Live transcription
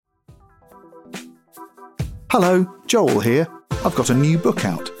Hello, Joel here. I've got a new book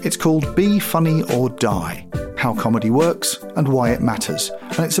out. It's called Be Funny or Die: How Comedy Works and Why It Matters.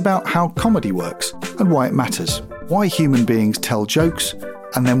 And it's about how comedy works and why it matters. Why human beings tell jokes,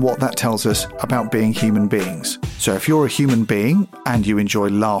 and then what that tells us about being human beings. So if you're a human being and you enjoy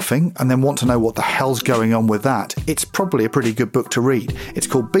laughing and then want to know what the hell's going on with that, it's probably a pretty good book to read. It's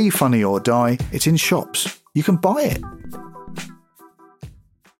called Be Funny or Die. It's in shops. You can buy it.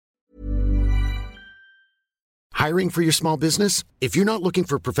 Hiring for your small business? If you're not looking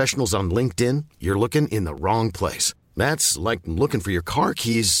for professionals on LinkedIn, you're looking in the wrong place. That's like looking for your car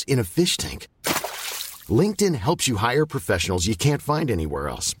keys in a fish tank. LinkedIn helps you hire professionals you can't find anywhere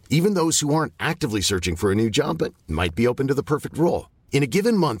else, even those who aren't actively searching for a new job but might be open to the perfect role. In a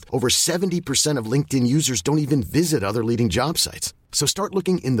given month, over 70% of LinkedIn users don't even visit other leading job sites. So start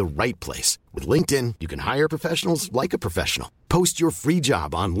looking in the right place. With LinkedIn, you can hire professionals like a professional. Post your free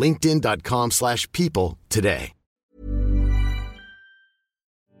job on linkedin.com/people today.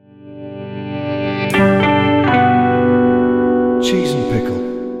 Cheese and pickle.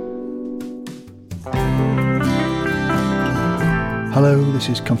 Hello, this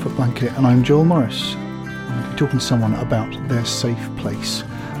is Comfort Blanket and I'm Joel Morris. I'm going to be talking to someone about their safe place.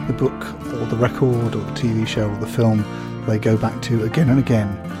 The book or the record or the TV show or the film they go back to again and again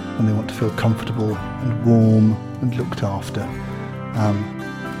when they want to feel comfortable and warm and looked after.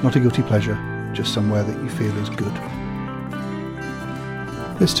 Not a guilty pleasure, just somewhere that you feel is good.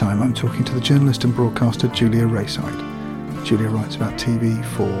 This time I'm talking to the journalist and broadcaster Julia Raeside. Julia writes about TV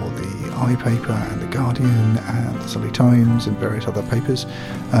for the iPaper and the Guardian and the Sunday Times and various other papers,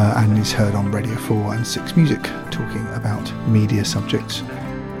 and is heard on Radio 4 and 6 Music talking about media subjects.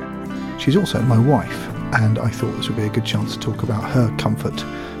 She's also my wife, and I thought this would be a good chance to talk about her comfort,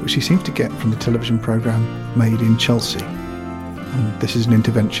 which she seems to get from the television programme Made in Chelsea. And this is an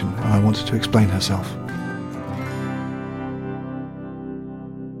intervention, and I wanted to explain herself.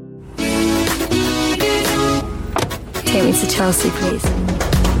 Take me to Chelsea, please. Can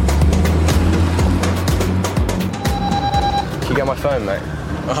you get my phone, mate?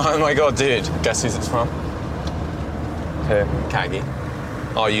 Oh my god, dude. Guess who's it's from? Who? Caggy.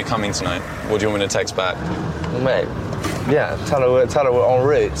 Are you coming tonight? What do you want me to text back? Mate, yeah, tell her we're en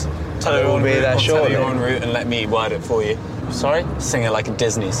route. Tell her we'll be there shortly. Tell her you're en route and let me word it for you. Sorry? Sing it like a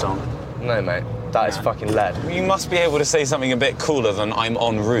Disney song. No, mate, that is fucking lead. You must be able to say something a bit cooler than I'm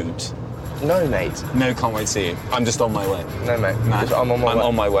en route. No, mate. No, can't wait to see you. I'm just on my way. No, mate. Nah, I'm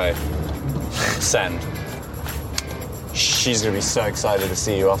on my way. Send. She's going to be so excited to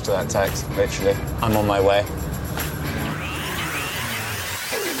see you after that text, literally. I'm on my way.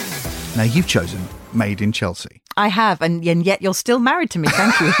 Now you've chosen Made in Chelsea. I have, and yet you're still married to me,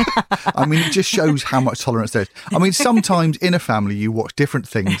 thank you. I mean, it just shows how much tolerance there is. I mean, sometimes in a family you watch different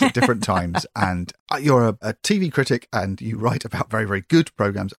things at different times, and you're a TV critic and you write about very, very good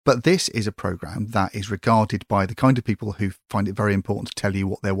programmes, but this is a programme that is regarded by the kind of people who find it very important to tell you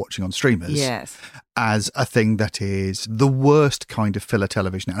what they're watching on streamers as a thing that is the worst kind of filler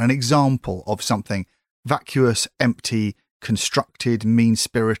television, and an example of something vacuous, empty, constructed,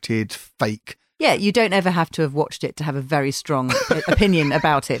 mean-spirited, fake. Yeah, you don't ever have to have watched it to have a very strong opinion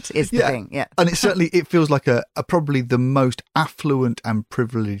about it, is the thing. Yeah. And it feels like a probably the most affluent and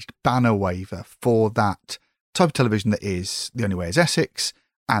privileged banner waver for that type of television that is The Only Way is Essex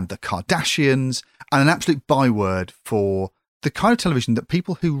and The Kardashians, and an absolute byword for the kind of television that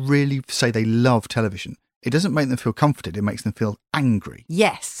people who really say they love television, it doesn't make them feel comforted, it makes them feel angry.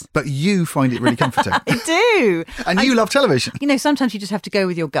 Yes. But you find it really comforting. I do. And you love television. You know, sometimes you just have to go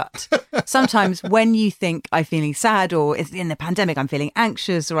with your gut. Sometimes when you think I'm feeling sad, or in the pandemic I'm feeling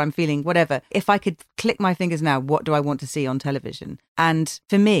anxious, or I'm feeling whatever, if I could click my fingers now, what do I want to see on television? And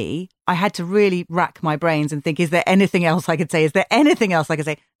for me, I had to really rack my brains and think, is there anything else I could say? Is there anything else I could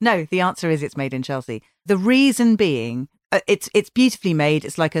say? No, the answer is it's Made in Chelsea. The reason being, it's beautifully made.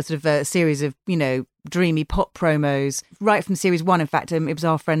 It's like a sort of a series of, dreamy pop promos right from series 1. In fact, it was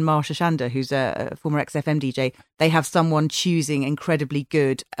our friend Marsha Shander, who's a former XFM DJ. They have someone choosing incredibly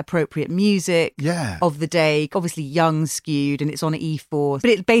good, appropriate music of the day, obviously young skewed, and it's on E4.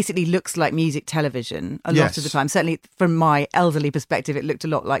 But it basically looks like music television a lot of the time. Certainly from my elderly perspective, it looked a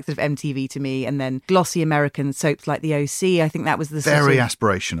lot like sort of MTV to me. And then glossy American soaps like The OC. I think that was the very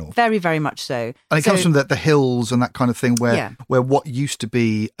aspirational. Very, very much so. And it comes from the Hills and that kind of thing where what used to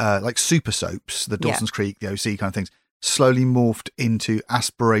be like super soaps, the Dawson's Creek, the OC kind of things, slowly morphed into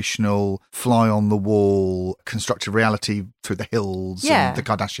aspirational, fly on the wall, constructed reality through the hills and the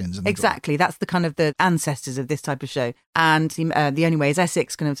Kardashians. And exactly. That's the kind of the ancestors of this type of show. And The Only Way is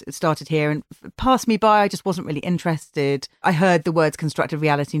Essex kind of started here and passed me by. I just wasn't really interested. I heard the words constructed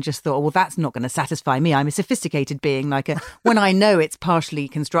reality and just thought, well, that's not going to satisfy me. I'm a sophisticated being. When I know it's partially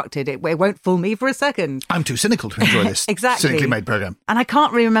constructed, it won't fool me for a second. I'm too cynical to enjoy this cynically made programme. And I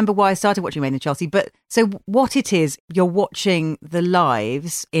can't really remember why I started watching Made in Chelsea. But so what it is, you're watching the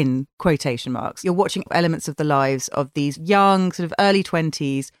lives, in quotation marks, you're watching elements of the lives of these young, sort of early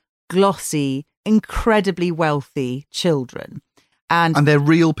 20s, glossy, incredibly wealthy children. And they're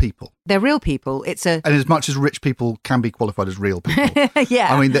real people. They're real people. And as much as rich people can be qualified as real people.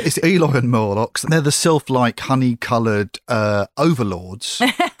 Yeah. I mean, it's Eloy and Morlocks. They're the sylph-like, honey-coloured overlords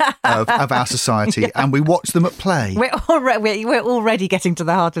of our society, and we watch them at play. We're already getting to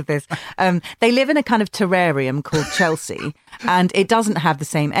the heart of this. They live in a kind of terrarium called Chelsea, and it doesn't have the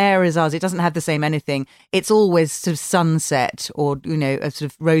same air as us. It doesn't have the same anything. It's always sort of sunset or, a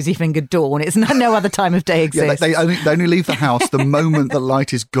sort of rosy-fingered dawn. It's no other time of day exists. Yeah, they only leave the house the moment the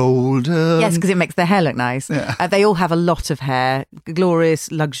light is golden. Yes, because it makes their hair look nice. Yeah. They all have a lot of hair,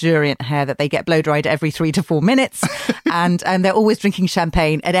 glorious, luxuriant hair that they get blow-dried every 3 to 4 minutes. and they're always drinking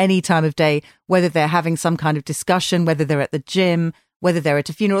champagne at any time of day, whether they're having some kind of discussion, whether they're at the gym, whether they're at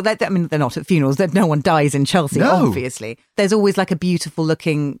a funeral. They're not at funerals. No one dies in Chelsea, obviously. There's always like a beautiful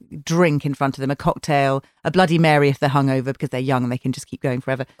looking drink in front of them, a cocktail, a Bloody Mary if they're hungover because they're young and they can just keep going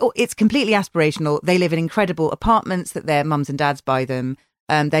forever. It's completely aspirational. They live in incredible apartments that their mums and dads buy them.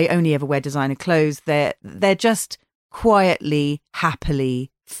 They only ever wear designer clothes. They're just quietly, happily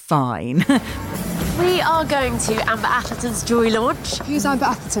fine. We are going to Amber Atherton's jewellery launch. Who's Amber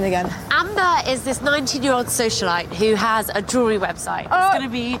Atherton again? Amber is this 19-year-old socialite who has a jewellery website. It's going to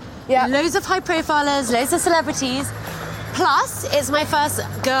be loads of high profilers, loads of celebrities. Plus, it's my first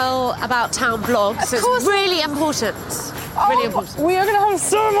Girl About Town blog, so it's really important. Really important. We are going to have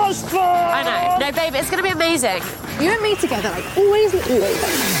so much fun! I know. No, babe, it's going to be amazing. You and me together, always.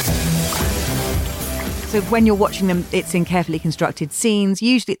 So when you're watching them, it's in carefully constructed scenes.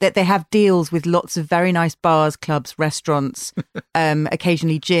 Usually that they have deals with lots of very nice bars, clubs, restaurants,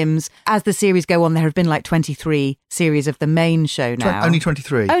 occasionally gyms. As the series go on, there have been 23 series of the main show now. Only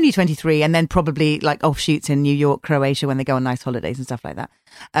 23? Only 23, and then probably offshoots in New York, Croatia when they go on nice holidays and stuff like that.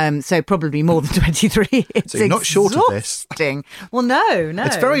 So probably more than 23. It's so you're not short of this. Well, no.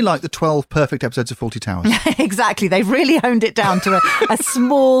 It's very like the 12 perfect episodes of Fawlty Towers. Exactly. They've really honed it down to a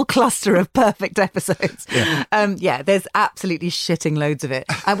small cluster of perfect episodes. Yeah. There's absolutely shitting loads of it,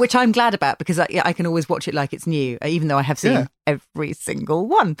 which I'm glad about because I can always watch it like it's new, even though I have seen every single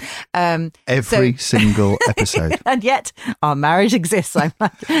one. Every single episode. And yet our marriage exists. I'm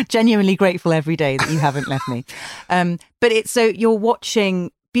genuinely grateful every day that you haven't left me. But you're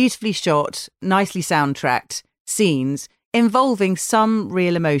watching beautifully shot, nicely soundtracked scenes involving some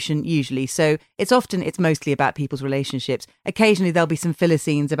real emotion usually. So it's mostly about people's relationships. Occasionally there'll be some filler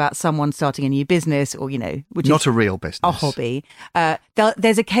scenes about someone starting a new business or, which not is a real business. A hobby.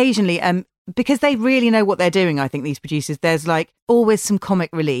 There's occasionally, because they really know what they're doing, I think, these producers, there's always some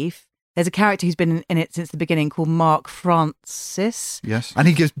comic relief. There's a character who's been in it since the beginning called Mark Francis. Yes. And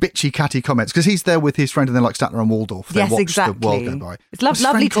he gives bitchy, catty comments because he's there with his friend and they're like Statler and Waldorf. They watch exactly. the world go by. It's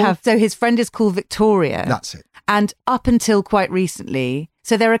lovely to have. So his friend is called Victoria. That's it. And up until quite recently,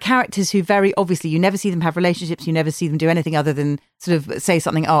 so there are characters who very obviously, you never see them have relationships, you never see them do anything other than sort of say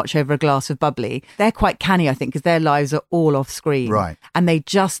something arch over a glass of bubbly. They're quite canny, I think, because their lives are all off screen. Right. And they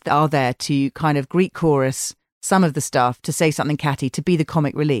just are there to kind of Greek chorus some of the stuff, to say something catty, to be the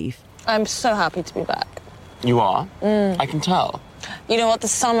comic relief. I'm so happy to be back. You are? I can tell. You know what? The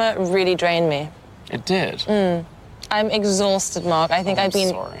summer really drained me. It did? I'm exhausted, Mark. I think I've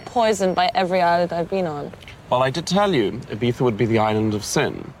been poisoned by every island I've been on. Well, I did tell you, Ibiza would be the island of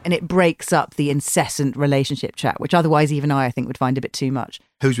sin. And it breaks up the incessant relationship chat, which otherwise even I think, would find a bit too much.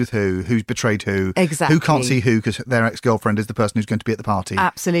 Who's with who? Who's betrayed who? Exactly. Who can't see who because their ex-girlfriend is the person who's going to be at the party?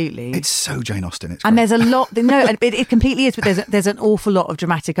 Absolutely. It's so Jane Austen. And there's a lot... No, it completely is, but there's an awful lot of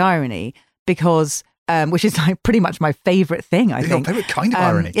dramatic irony because... which is pretty much my favourite thing, I think. Your favourite kind of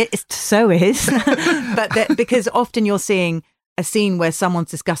irony. It so is. But because often you're seeing a scene where someone's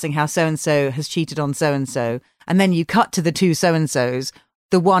discussing how so-and-so has cheated on so-and-so, and then you cut to the two so-and-sos,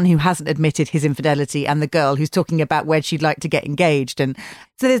 the one who hasn't admitted his infidelity and the girl who's talking about where she'd like to get engaged. And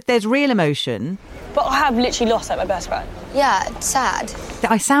so there's real emotion. But I have literally lost my best friend. Yeah, it's sad.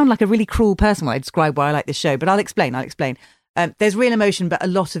 I sound like a really cruel person when I describe why I like this show, but I'll explain. There's real emotion, but a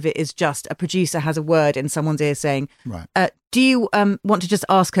lot of it is just a producer has a word in someone's ear saying, right. Do you want to just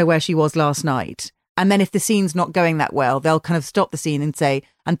ask her where she was last night? And then if the scene's not going that well, they'll kind of stop the scene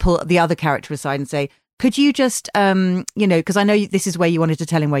and pull the other character aside and say, could you just, because I know this is where you wanted to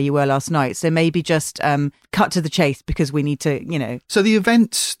tell him where you were last night. So maybe just cut to the chase because we need to, So the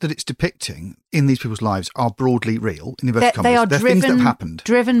events that it's depicting in these people's lives are broadly real. In inverted commas. They are things that have happened.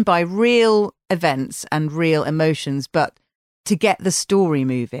 Driven by real events and real emotions. But to get the story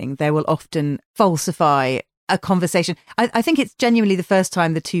moving, they will often falsify a conversation. I think it's genuinely the first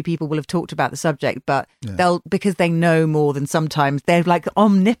time the two people will have talked about the subject, but because they know more than sometimes they're like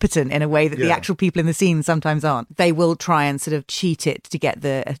omnipotent in a way that the actual people in the scene sometimes aren't. They will try and sort of cheat it to get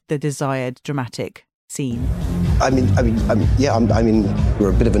the desired dramatic scene. I mean,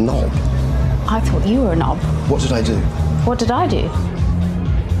 you're a bit of a knob. I thought you were a knob. What did I do? What did I do?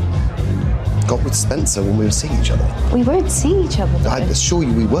 Got with Spencer when we were seeing each other. We weren't seeing each other, though. I assure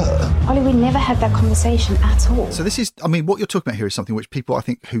you we were. Ollie, we never had that conversation at all. So this is, what you're talking about here is something which people, I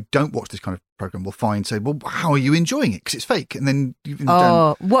think, who don't watch this kind of programme will say, well, how are you enjoying it? Because it's fake. And then you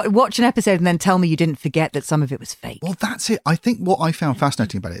watch an episode and then tell me you didn't forget that some of it was fake. Well, that's it. I think what I found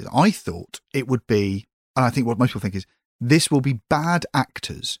fascinating about it is I thought it would be, and I think what most people think is, this will be bad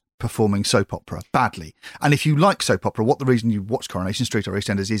actors performing soap opera badly. And if you like soap opera, the reason you watch Coronation Street or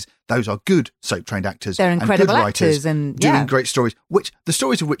EastEnders is those are good soap trained actors. They're incredible and good writers actors and doing great stories, which the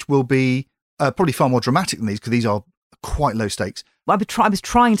stories of which will be probably far more dramatic than these because these are quite low stakes. I was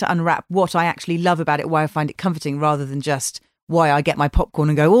trying to unwrap what I actually love about it, why I find it comforting, rather than just why I get my popcorn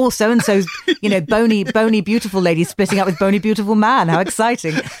and go, oh, so-and-so's, bony, beautiful lady splitting up with bony, beautiful man. How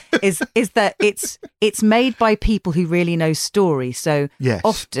exciting. Is that it's made by people who really know story. So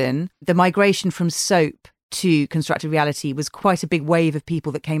often the migration from soap to constructed reality was quite a big wave of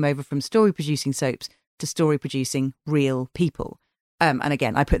people that came over from story producing soaps to story producing real people. And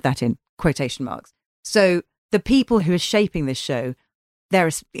again, I put that in quotation marks. So the people who are shaping this show, they're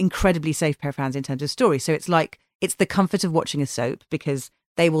an incredibly safe pair of hands in terms of story. So it's the comfort of watching a soap because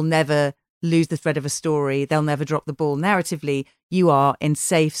they will never lose the thread of a story. They'll never drop the ball. Narratively, you are in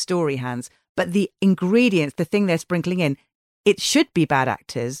safe story hands. But the ingredients, the thing they're sprinkling in, it should be bad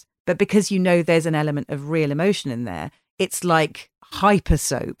actors. But because there's an element of real emotion in there, it's like hyper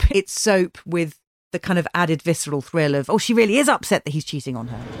soap. It's soap with the kind of added visceral thrill of, oh, she really is upset that he's cheating on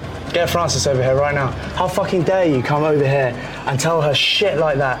her. Get Frances over here right now. How fucking dare you come over here and tell her shit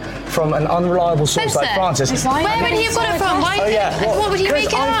like that from an unreliable source like Frances? Where would he have got it from? What would he make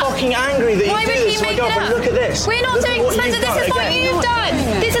it up? I'm fucking angry that Why you do would he this to my make it girlfriend. up? Look at this. We're not doing Spencer, this is what you've done.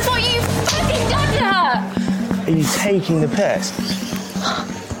 This is what you've fucking done to her. Are you taking the piss?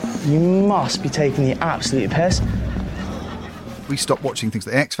 You must be taking the absolute piss. We stopped watching things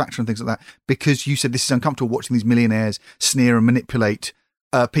like X Factor and things like that because you said this is uncomfortable watching these millionaires sneer and manipulate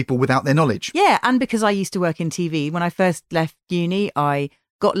people without their knowledge. Yeah, and because I used to work in TV. When I first left uni, I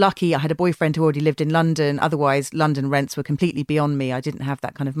got lucky. I had a boyfriend who already lived in London. Otherwise, London rents were completely beyond me. I didn't have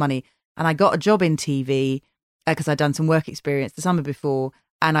that kind of money. And I got a job in TV because I'd done some work experience the summer before.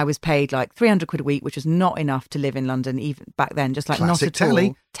 And I was paid like 300 quid a week, which was not enough to live in London even back then. Just like Classic not at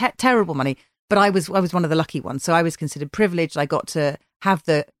telly. All. Terrible money. But I was one of the lucky ones. So I was considered privileged. I got to have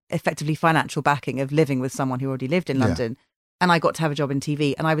the effectively financial backing of living with someone who already lived in London. And I got to have a job in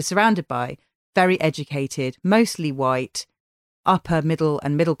TV. And I was surrounded by very educated, mostly white, upper middle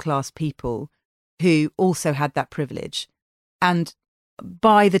and middle class people who also had that privilege. And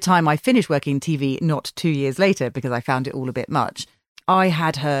by the time I finished working in TV, not 2 years later, because I found it all a bit much, I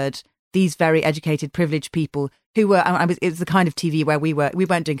had heard these very educated, privileged people who were, it was the kind of TV where we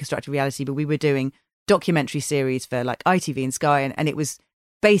weren't doing constructed reality, but we were doing documentary series for like ITV and Sky. And it was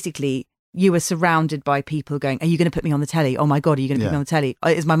basically, you were surrounded by people going, are you going to put me on the telly? Oh my God, are you going to put me on the telly?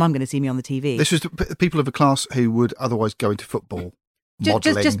 Is my mum going to see me on the TV? This was the people of a class who would otherwise go into football,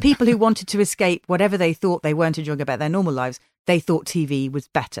 modelling. Just people who wanted to escape whatever they thought they weren't enjoying about their normal lives. They thought TV was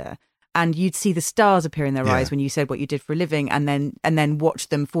better. And you'd see the stars appear in their eyes when you said what you did for a living, and then watch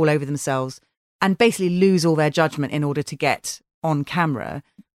them fall over themselves and basically lose all their judgment in order to get on camera.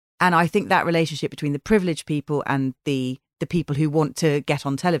 And I think that relationship between the privileged people and the people who want to get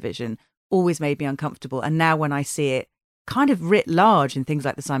on television always made me uncomfortable. And now when I see it kind of writ large in things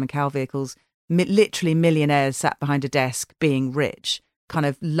like the Simon Cowell vehicles, literally millionaires sat behind a desk being rich, kind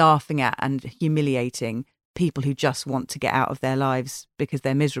of laughing at and humiliating people who just want to get out of their lives because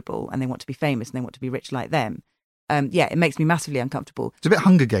they're miserable and they want to be famous and they want to be rich like them. It makes me massively uncomfortable. It's a bit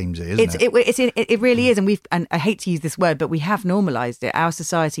Hunger Games-y, isn't it? It really is. And I hate to use this word, but we have normalised it. Our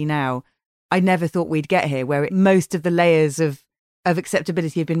society now, I never thought we'd get here, where most of the layers of of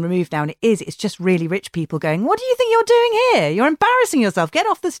acceptability have been removed now, and it's just really rich people going, what do you think you're doing here? You're embarrassing yourself. Get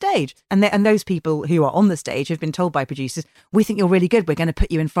off the stage. And those people who are on the stage have been told by producers, we think you're really good. We're going to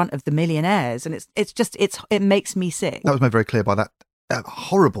put you in front of the millionaires. And it makes me sick. That was made very clear by that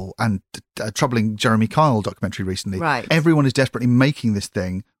horrible and troubling Jeremy Kyle documentary recently. Right. Everyone is desperately making this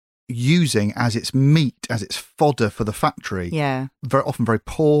thing, using as its meat, as its fodder for the factory. Yeah. Very often very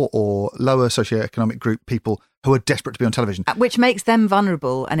poor or lower socioeconomic group people who are desperate to be on television. Which makes them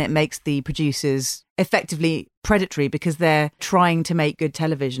vulnerable, and it makes the producers effectively predatory because they're trying to make good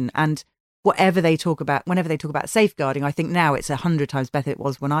television. And whenever they talk about safeguarding, I think now it's 100 times better than it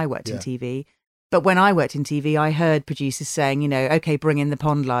was when I worked in TV. But when I worked in TV, I heard producers saying, okay, bring in the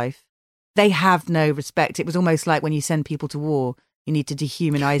pond life. They have no respect. It was almost like when you send people to war, you need to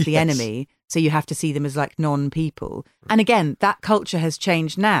dehumanize the enemy. So you have to see them as like non-people. And again, that culture has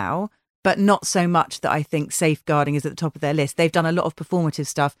changed now, but not so much that I think safeguarding is at the top of their list. They've done a lot of performative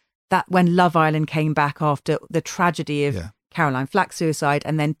stuff. That when Love Island came back after the tragedy of Caroline Flack's suicide,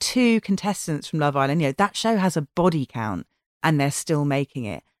 and then 2 contestants from Love Island, that show has a body count and they're still making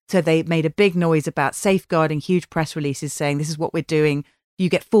it. So they made a big noise about safeguarding, huge press releases saying this is what we're doing. You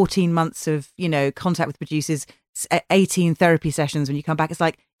get 14 months of, contact with producers, 18 therapy sessions when you come back. It's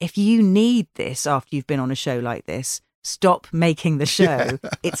like, if you need this after you've been on a show like this, stop making the show.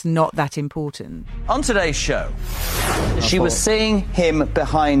 It's not that important. On today's show, she was seeing him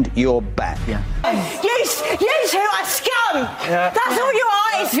behind your back. Yeah. You two are scum! That's all you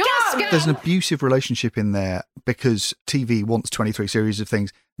are, is scum! There's an abusive relationship in there because TV wants 23 series of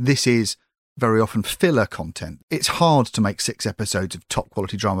things. This is very often filler content. It's hard to make 6 episodes of top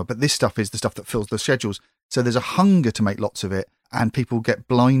quality drama, but this stuff is the stuff that fills the schedules. So there's a hunger to make lots of it, and people get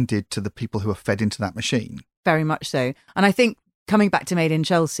blinded to the people who are fed into that machine. Very much so. And I think coming back to Made in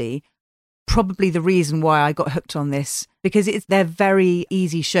Chelsea, probably the reason why I got hooked on this, because they're very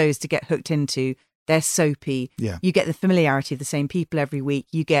easy shows to get hooked into. They're soapy. Yeah. You get the familiarity of the same people every week.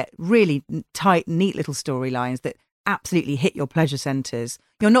 You get really tight, neat little storylines that absolutely hit your pleasure centres.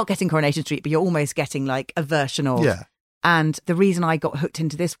 You're not getting Coronation Street, but you're almost getting like a version of. Yeah. And the reason I got hooked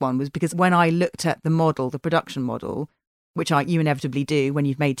into this one was because when I looked at the model, the production model, which you inevitably do when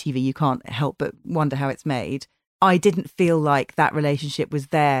you've made TV, you can't help but wonder how it's made. I didn't feel like that relationship was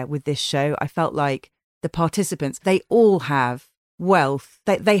there with this show. I felt like the participants, they all have wealth.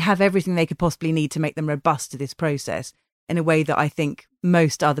 They have everything they could possibly need to make them robust to this process in a way that I think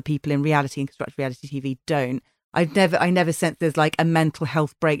most other people in reality and constructed reality TV don't. I never sense there's like a mental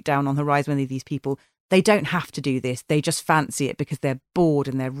health breakdown on the rise with any of these people. They don't have to do this. They just fancy it because they're bored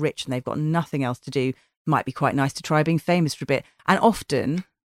and they're rich and they've got nothing else to do. Might be quite nice to try being famous for a bit. And often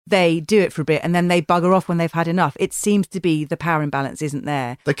they do it for a bit and then they bugger off when they've had enough. It seems to be the power imbalance isn't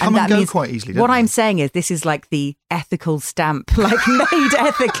there. They come and go quite easily, don't what they? I'm saying is this is like the ethical stamp, like made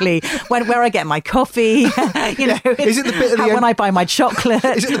ethically, where I get my coffee, Is it the bit at the when end? I buy my chocolate.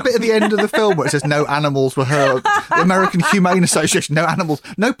 Is it the bit at the end of the film where it says no animals were hurt? The American Humane Association, no animals,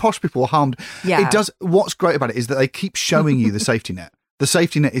 no posh people were harmed. Yeah. It does. What's great about it is that they keep showing you the safety net. The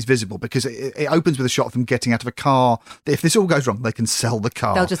safety net is visible because it opens with a shot of them getting out of a car. If this all goes wrong, they can sell the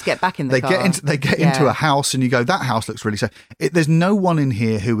car. They'll just get back in the car. They get into a house and you go, that house looks really safe. There's no one in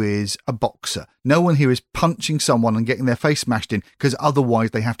here who is a boxer. No one here is punching someone and getting their face smashed in because otherwise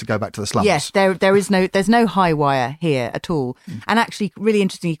they have to go back to the slums. Yes, there's no high wire here at all. And actually, really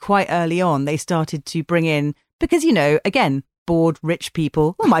interestingly, quite early on, they started to bring in, because, again, bored, rich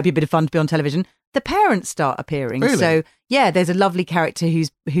people, well, it might be a bit of fun to be on television. The parents start appearing. Really? So, yeah, there's a lovely character who's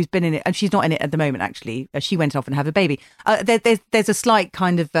been in it, and she's not in it at the moment, actually. She went off and had a baby. There's a slight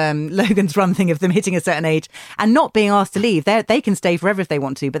kind of Logan's Run thing of them hitting a certain age and not being asked to leave. They can stay forever if they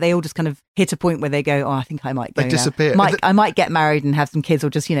want to, but they all just kind of hit a point where they go, I think I might go They disappear. now. I might get married and have some kids or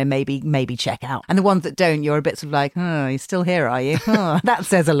just, maybe check out. And the ones that don't, you're a bit sort of like, you're still here, are you? That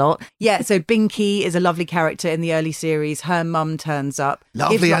says a lot. Yeah, so Binky is a lovely character in the early series. Her mum turns up.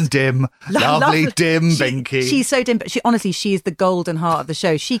 Lovely and dim. Lovely, dim Binky. She's so dim, but she is the golden heart of the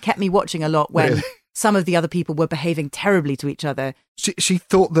show. She kept me watching a lot when some of the other people were behaving terribly to each other. She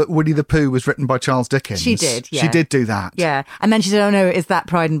thought that Winnie the Pooh was written by Charles Dickens. She did, yeah. She did do that. Yeah. And then she said, oh no, is that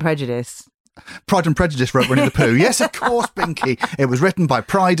Pride and Prejudice? Pride and Prejudice wrote Winnie the Pooh. Yes, of course, Binky. It was written by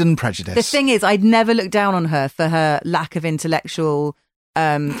Pride and Prejudice. The thing is, I'd never looked down on her for her lack of intellectual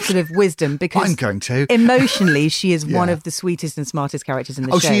sort of wisdom, because I'm going to. Emotionally, she is one of the sweetest and smartest characters in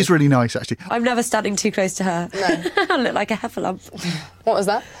the show. Oh, she is really nice, actually. I'm never standing too close to her. No. I look like a heffalump. What was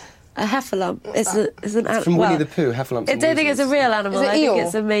that? A heffalump. It's an animal. From Winnie the Pooh, heffalumps. I don't think it's a real animal. Is it I eel? think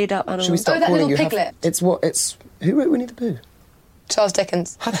it's a made-up animal. Should we start that calling little you piglet. Who wrote Winnie the Pooh? Charles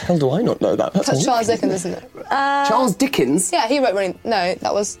Dickens. How the hell do I not know that? That's Charles Dickens, isn't it? Charles Dickens? Yeah, he wrote No,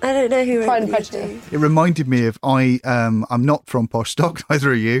 that was... I don't know who wrote Pride and Prejudice. It reminded me of I'm not from posh stock,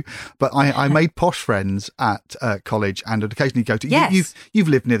 neither are you, but I made posh friends at college and would occasionally go to. Yes. You've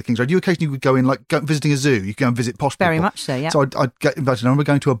lived near the King's Road. You occasionally would go in, like visiting a zoo. You go and visit posh people. Very much so, yeah. So I'd get invited. I remember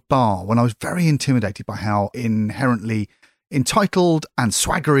going to a bar when I was very intimidated by how inherently entitled and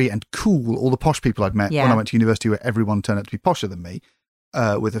swaggery and cool all the posh people I'd met when I went to university, where everyone turned out to be posher than me,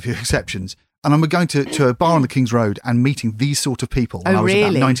 with a few exceptions. And I remember going to a bar on the King's Road and meeting these sort of people when I was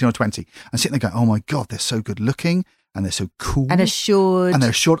about 19 or 20 and sitting there going, oh my God, they're so good looking and they're so cool. And assured. And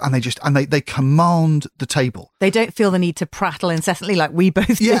they're assured and they command the table. They don't feel the need to prattle incessantly like we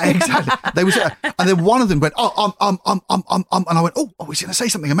both do. Yeah, exactly. And then one of them went, and I went, oh, he's going to say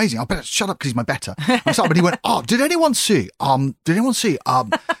something amazing. I better shut up because he's my better. But he went, did anyone see, it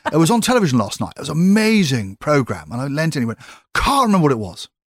was on television last night. It was an amazing program. And I leant in and he went, can't remember what it was.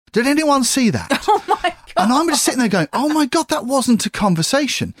 Did anyone see that? Oh my God. And I'm just sitting there going, oh my God, that wasn't a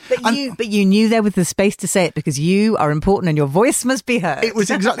conversation. But you knew there was the space to say it because you are important and your voice must be heard. It was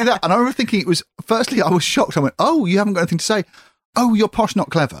exactly that. And I remember thinking firstly, I was shocked. I went, oh, you haven't got anything to say. Oh, you're posh, not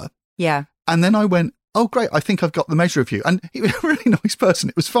clever. Yeah. And then I went, oh, great, I think I've got the measure of you. And he was a really nice person.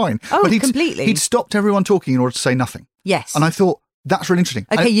 It was fine. Oh, but completely. He'd stopped everyone talking in order to say nothing. Yes. And I thought, that's really interesting.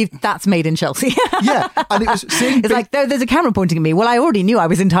 Okay, that's made in Chelsea. Yeah, and it was seeing... It's like, there's a camera pointing at me. Well, I already knew I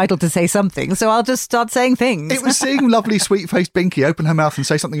was entitled to say something, so I'll just start saying things. It was seeing lovely, sweet-faced Binky open her mouth and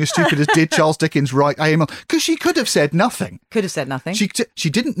say something as stupid as, did Charles Dickens write AML? Because she could have said nothing. Could have said nothing. She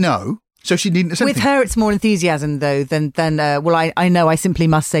didn't know, so she needn't say With anything. her, it's more enthusiasm, though, than I know I simply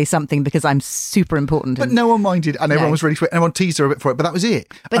must say something because I'm super important. But no one minded, and everyone was really sweet, and everyone teased her a bit for it, but that was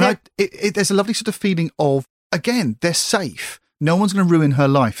it. But there's a lovely sort of feeling of, again, they're safe. No one's going to ruin her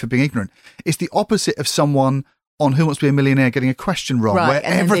life for being ignorant. It's the opposite of someone on Who Wants to Be a Millionaire getting a question wrong, where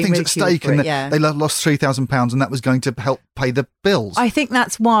everything's at stake and they lost £3,000 and that was going to help pay the bills. I think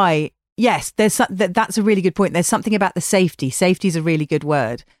that's why, yes, that's a really good point. There's something about the safety. Safety is a really good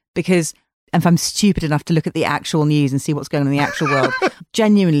word because if I'm stupid enough to look at the actual news and see what's going on in the actual world,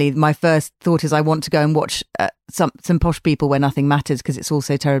 genuinely, my first thought is I want to go and watch some posh people where nothing matters because it's all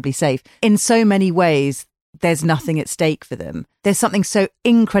so terribly safe. In so many ways, there's nothing at stake for them. There's something so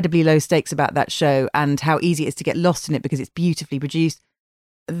incredibly low stakes about that show and how easy it is to get lost in it because it's beautifully produced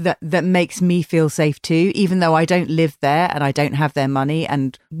that makes me feel safe too, even though I don't live there and I don't have their money.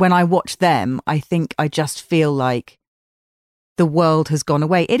 And when I watch them, I think I just feel like the world has gone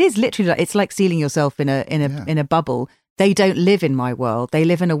away. It is literally, it's like sealing yourself in a bubble. They don't live in my world. They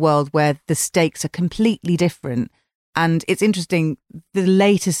live in a world where the stakes are completely different. And it's interesting, the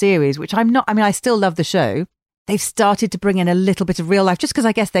later series, which I still love the show. They've started to bring in a little bit of real life just because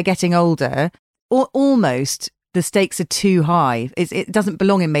I guess they're getting older. Or almost the stakes are too high. It doesn't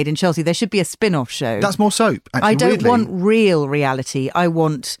belong in Made in Chelsea. There should be a spin-off show. That's more soap, actually. I don't want real reality. I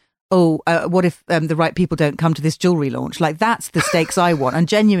want, what if the right people don't come to this jewellery launch? Like, that's the stakes I want. And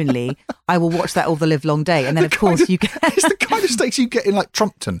genuinely, I will watch that all the live long day. And then, of course, you get... It's the kind of stakes you get in, like,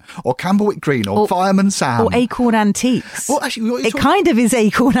 Trumpton or Camberwick Green or Fireman Sam. Or Acorn Antiques. Well, actually, it kind of is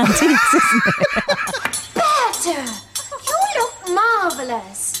Acorn Antiques, isn't it? Berta, you look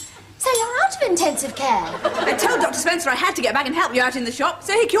marvellous. So you're out of intensive care. I told Dr. Spencer I had to get back and help you out in the shop,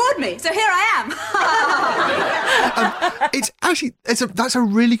 so he cured me. So here I am. It's actually, that's a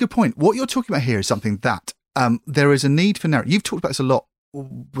really good point. What you're talking about here is something that there is a need for narrative. You've talked about this a lot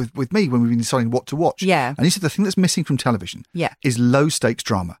with me when we've been deciding what to watch. Yeah. And you said the thing that's missing from television is low stakes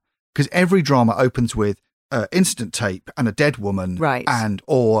drama. Because every drama opens with incident tape and a dead woman, right?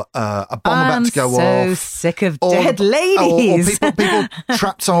 Or a bomb about to go off. I'm so sick of dead ladies. Or people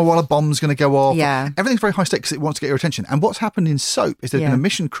trapped somewhere while a bomb's going to go off. Yeah, everything's very high stakes because it wants to get your attention. And what's happened in soap is there's been a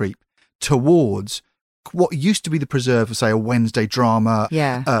mission creep towards what used to be the preserve of, say, a Wednesday drama,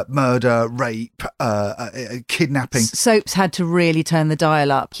 murder, rape, kidnapping. Soaps had to really turn the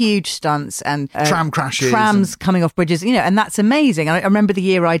dial up. Huge stunts and tram crashes, trams coming off bridges, and that's amazing. I remember the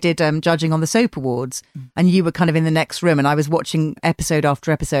year I did judging on the Soap Awards, and you were kind of in the next room, and I was watching episode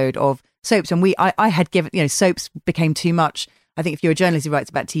after episode of soaps, and I had given, soaps became too much. I think if you're a journalist who writes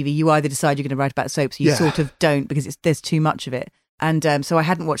about TV, you either decide you're going to write about soaps, or you sort of don't because there's too much of it. And so I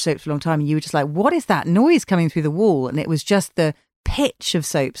hadn't watched soaps for a long time, and you were just like, what is that noise coming through the wall? And it was just the pitch of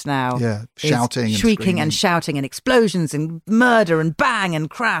soaps now. Yeah, shouting and shrieking screaming. and shouting and explosions and murder and bang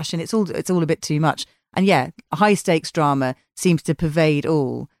and crash, and it's all a bit too much. And high stakes drama seems to pervade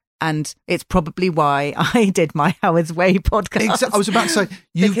all. And it's probably why I did my Howard's Way podcast. Exactly. I was about to say,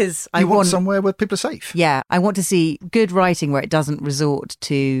 you want somewhere where people are safe. Yeah, I want to see good writing where it doesn't resort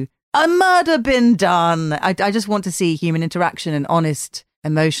to a murder been done? I just want to see human interaction and honest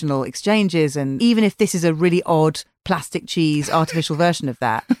emotional exchanges. And even if this is a really odd plastic cheese artificial version of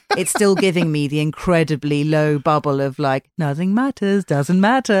that, it's still giving me the incredibly low bubble of like, nothing matters, doesn't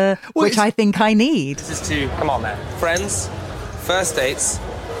matter, which I think I need. This is to, come on man, friends, first dates,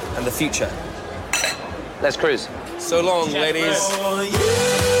 and the future. Let's cruise. So long, ladies.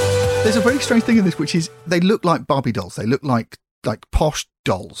 There's a very strange thing in this, which is they look like Barbie dolls. They look like posh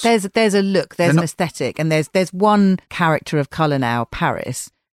dolls. There's a look, there's an aesthetic, and there's one character of colour now,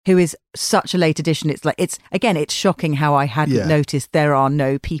 Paris, who is such a late addition. It's like, it's shocking how I hadn't noticed there are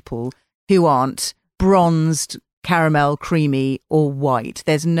no people who aren't bronzed, caramel, creamy, or white.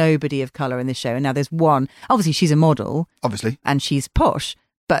 There's nobody of colour in this show. And now there's one. Obviously, she's a model. Obviously. And she's posh.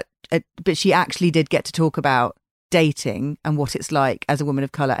 But she actually did get to talk about dating and what it's like as a woman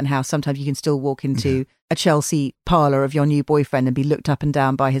of colour, and how sometimes you can still walk into a Chelsea parlour of your new boyfriend and be looked up and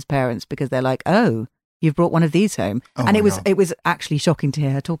down by his parents because they're like, oh, you've brought one of these home. Oh, and it was actually shocking to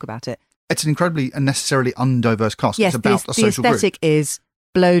hear her talk about it. It's an incredibly unnecessarily undiverse cast. Yes, it's about a social the aesthetic group. is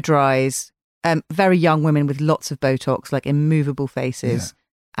blow dries, very young women with lots of Botox, like immovable faces,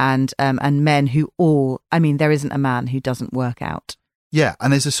 and men who there isn't a man who doesn't work out. Yeah,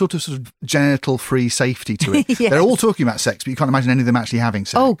 and there's a sort of genital-free safety to it. Yes. They're all talking about sex, but you can't imagine any of them actually having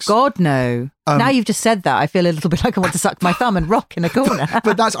sex. Oh, God, no. Now you've just said that, I feel a little bit like I want to suck my thumb and rock in a corner.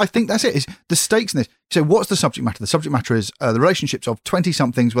 But I think that's it. Is the stakes in this. So what's the subject matter? The subject matter is the relationships of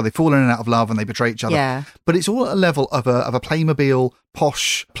 20-somethings where they fall in and out of love and they betray each other. Yeah. But it's all at a level of a Playmobil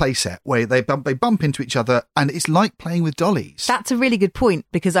posh playset where they bump into each other, and it's like playing with dollies. That's a really good point,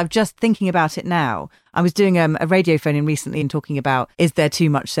 because I'm just thinking about it now. I was doing a radio phone-in recently and talking about, is there too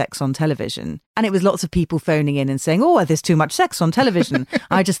much sex on television? And it was lots of people phoning in and saying, oh, there's too much sex on television.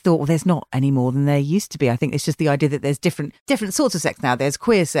 I just thought, well, there's not any more than there used to be. I think it's just the idea that there's different sorts of sex now. There's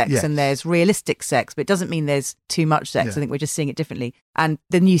queer sex and there's realistic sex, but it doesn't mean there's too much sex. I think we're just seeing it differently. And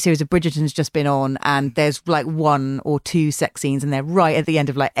the new series of Bridgerton's just been on, and there's like 1 or 2 sex scenes, and they're right at the end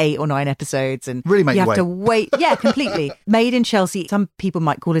of like 8 or 9 episodes. And really make you have to wait. Yeah, completely. Made in Chelsea, some people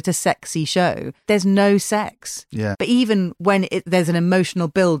might call it a sexy show. There's no sex. Yeah. But even when there's an emotional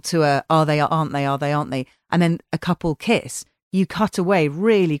build to are they, aren't they, are they, aren't they? And then a couple kiss, you cut away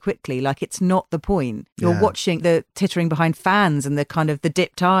really quickly, like it's not the point. You're watching the tittering behind fans and the kind of the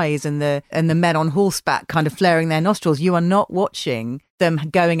dipped eyes and the men on horseback kind of flaring their nostrils. You are not watching them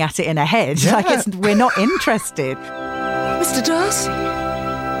going at it in a hedge. Yeah. Like we're not interested. Mr. Darcy?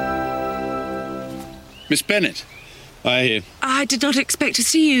 Miss Bennett, I did not expect to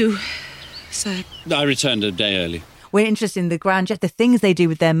see you, sir. I returned a day early. We're interested in the grand jet, the things they do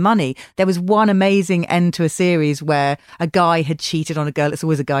with their money. There was one amazing end to a series where a guy had cheated on a girl. It's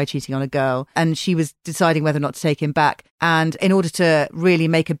always a guy cheating on a girl. And she was deciding whether or not to take him back. And in order to really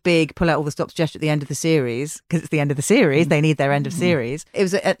make a big, pull out all the stops gesture at the end of the series, because it's the end of the series, they need their end of series. It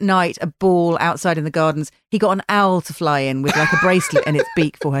was at night, a ball outside in the gardens. He got an owl to fly in with like a bracelet in its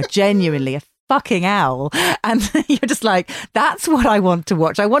beak for her. Genuinely, a fucking owl. And you're just like, that's what I want to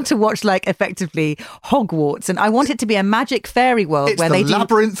watch. I want to watch like effectively Hogwarts, and I want it to be a magic fairy world it's where the they do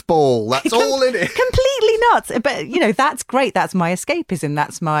labyrinth ball. That's all in it. Completely nuts. But that's great. That's my escapism.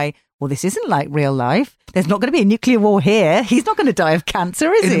 That's my, well, this isn't like real life. There's not going to be a nuclear war here. He's not going to die of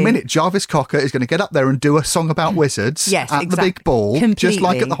cancer, is he? In a minute, Jarvis Cocker is going to get up there and do a song about wizards at the big ball, just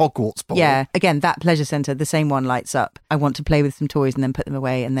like at the Hogwarts ball. Yeah, again, that pleasure centre, the same one lights up. I want to play with some toys and then put them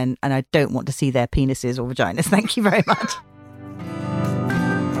away, and I don't want to see their penises or vaginas. Thank you very much.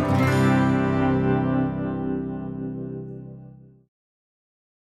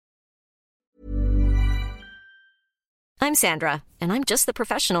 I'm Sandra, and I'm just the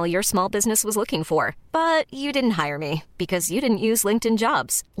professional your small business was looking for. But you didn't hire me because you didn't use LinkedIn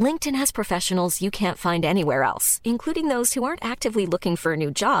Jobs. LinkedIn has professionals you can't find anywhere else, including those who aren't actively looking for a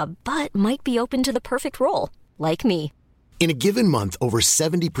new job, but might be open to the perfect role, like me. In a given month, over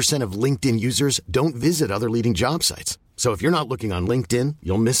 70% of LinkedIn users don't visit other leading job sites. So if you're not looking on LinkedIn,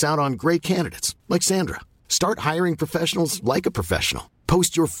 you'll miss out on great candidates like Sandra. Start hiring professionals like a professional.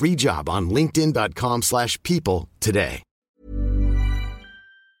 Post your free job on linkedin.com/people today.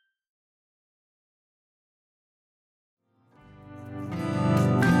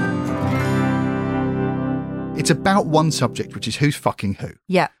 It's about one subject, which is who's fucking who.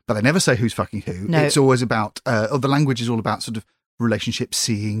 Yeah. But they never say who's fucking who. No. It's always about, the language is all about sort of relationships,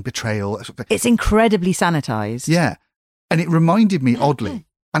 seeing, betrayal. That sort of thing. It's incredibly sanitised. Yeah. And it reminded me oddly,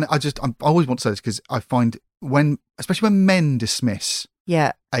 and I always want to say this because I find especially when men dismiss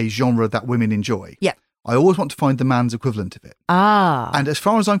a genre that women enjoy, I always want to find the man's equivalent of it. Ah. And as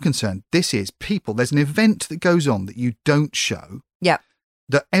far as I'm concerned, this is people. There's an event that goes on that you don't show. Yeah.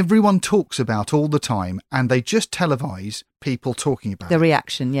 that everyone talks about all the time, and they just televise people talking about The it.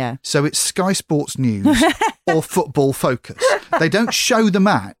 reaction, yeah. So it's Sky Sports News or Football Focus. They don't show the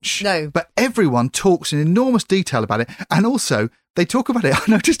match, No. but everyone talks in enormous detail about it. And also, they talk about it,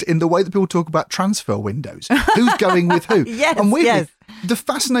 I noticed, in the way that people talk about transfer windows. Who's going with who? Yes, and weirdly, yes. the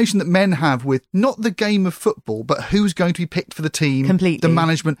fascination that men have with not the game of football, but who's going to be picked for the team, Completely. the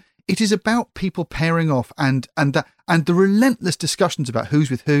management. It is about people pairing off and the relentless discussions about who's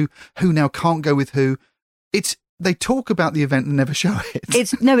with who now can't go with who. They talk about the event and never show it.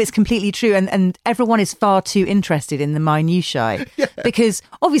 It's completely true. And everyone is far too interested in the minutiae. Yeah. Because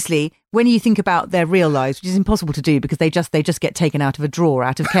obviously, when you think about their real lives, which is impossible to do because they just get taken out of a drawer,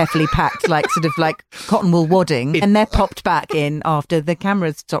 out of carefully packed, like cotton wool wadding, and they're popped back in after the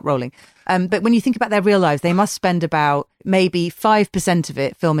cameras stop rolling. But when you think about their real lives, they must spend about maybe 5% of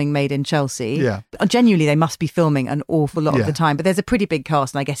it filming Made in Chelsea. Yeah. Genuinely, they must be filming an awful lot Yeah. of the time. But there's a pretty big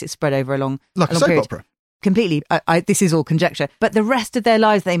cast, and I guess it's spread over a long Like a long soap period. opera. Completely. This is all conjecture. But the rest of their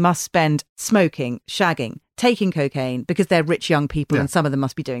lives, they must spend smoking, shagging, taking cocaine because they're rich young people, Yeah. and some of them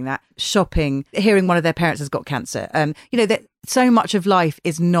must be doing that, shopping, hearing one of their parents has got cancer. That so much of life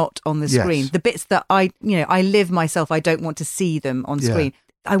is not on the Yes. screen. The bits that I live myself, I don't want to see them on Yeah. screen.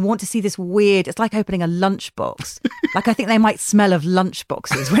 I want to see this weird, it's like opening a lunchbox. Like, I think they might smell of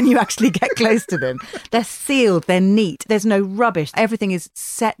lunchboxes when you actually get close to them. They're sealed, they're neat, there's no rubbish. Everything is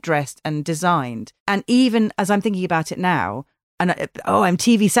set, dressed and designed. And even as I'm thinking about it now, and I'm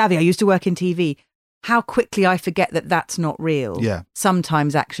TV savvy, I used to work in TV, how quickly I forget that that's not real. Yeah.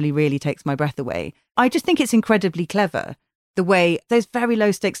 Sometimes actually really takes my breath away. I just think it's incredibly clever, the way those very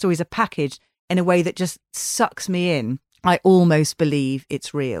low stakes stories are packaged in a way that just sucks me in. I almost believe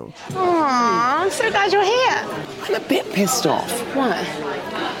it's real. Aw, I'm so glad you're here. I'm a bit pissed off. Why?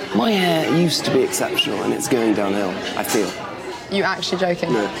 My hair used to be exceptional and it's going downhill, I feel. You actually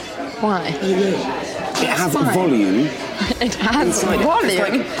joking? No. Why? It has fine. volume. It has It's volume.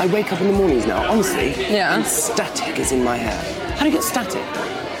 like I wake up in the mornings now, honestly, Yeah. and static is in my hair. How do you get static?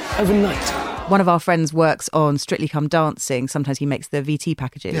 Overnight. One of our friends works on Strictly Come Dancing. Sometimes he makes the VT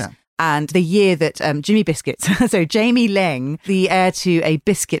packages. Yeah. And the year that Jimmy Biscuits, so Jamie Leng, the heir to a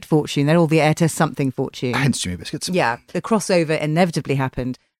biscuit fortune, they're all the heir to something fortune. Hence Jimmy Biscuits. Yeah, the crossover inevitably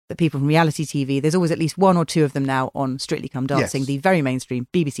happened. That people from reality TV, there's always at least one or two of them now on Strictly Come Dancing, Yes. the very mainstream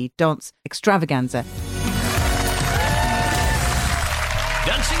BBC dance extravaganza.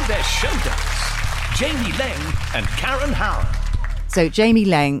 Dancing their show dance, Jamie Leng and Karen Howard. So Jamie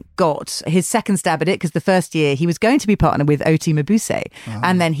Leng got his second stab at it because the first year he was going to be partnered with Oti Mabuse,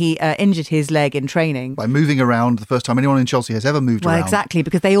 and then he injured his leg in training. By moving around, the first time anyone in Chelsea has ever moved Well, around. exactly,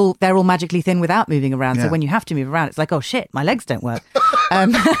 because they're all magically thin without moving around. Yeah. So when you have to move around, it's like, oh shit, my legs don't work.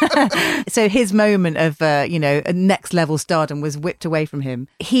 So his moment of next level stardom was whipped away from him.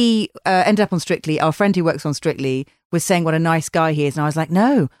 He ended up on Strictly. Our friend who works on Strictly was saying what a nice guy he is, and I was like,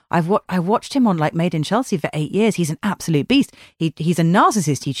 no, I watched him on like Made in Chelsea for 8 years. He's an absolute beast. He's a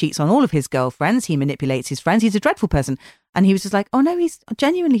narcissist. He cheats on all of his girlfriends. He manipulates his friends. He's a dreadful person. And he was just like, oh no, he's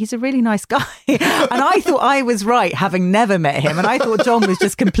a really nice guy. And I thought I was right, having never met him. And I thought John was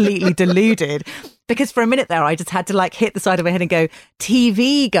just completely deluded. Because for a minute there, I just had to like hit the side of my head and go,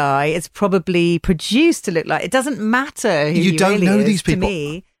 TV guy is probably produced to look like, it doesn't matter who You he don't really know is these to people.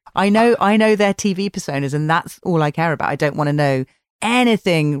 me. I know their TV personas, and that's all I care about. I don't want to know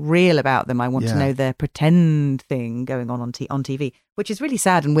anything real about them. I want to Yeah. know their pretend thing going on TV, which is really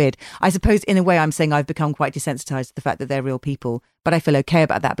sad and weird. I suppose in a way I'm saying I've become quite desensitized to the fact that they're real people, but I feel okay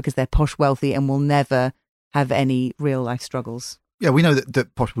about that because they're posh, wealthy, and will never have any real life struggles. Yeah, we know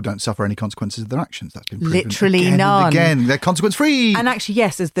that posh people don't suffer any consequences of their actions. That's been proven Literally again none. and again, they're consequence free. And actually,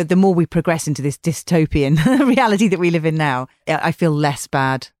 yes, as the more we progress into this dystopian reality that we live in now, I feel less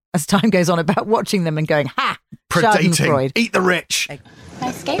bad as time goes on about watching them and going, ha, Predating, Schadenfreude. eat the rich.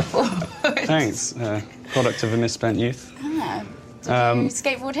 Nice skateboard. Thanks. Product of a misspent youth. Ah, did you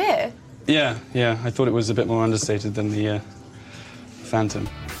skateboard here? Yeah. I thought it was a bit more understated than the Phantom.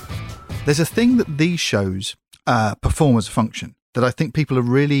 There's a thing that these shows perform as a function that I think people are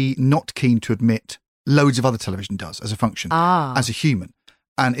really not keen to admit loads of other television does as a function, as a human.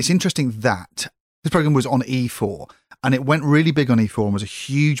 And it's interesting that this programme was on E4 and it went really big on E4 and was a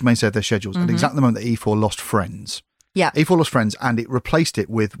huge mainstay of their schedules at exactly the moment that E4 lost Friends. Yeah. E4 lost Friends and it replaced it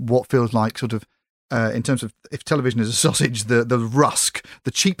with what feels like sort of, in terms of if television is a sausage, the rusk,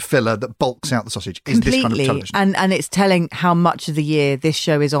 the cheap filler that bulks out the sausage is this kind of television. And it's telling how much of the year this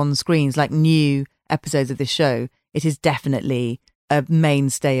show is on screens, like new episodes of this show. It is definitely a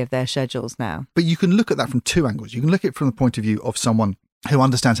mainstay of their schedules now. But you can look at that from two angles. You can look at it from the point of view of someone who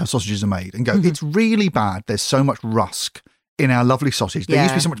understands how sausages are made and go, it's really bad. There's so much rusk in our lovely sausage. There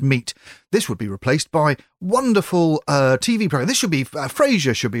used to be so much meat. This would be replaced by wonderful TV program. This should be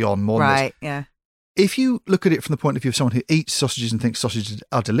Frasier should be on more. Right. Yeah. If you look at it from the point of view of someone who eats sausages and thinks sausages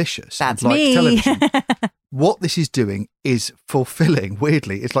are delicious, that's and likes me. television, what this is doing is fulfilling.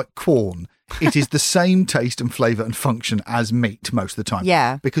 Weirdly, it's like corn. It is the same taste and flavour and function as meat most of the time.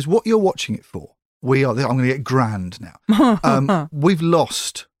 Yeah. Because what you're watching it for, I'm going to get grand now. We've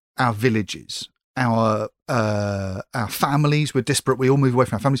lost our villages, our families. We're disparate. We all move away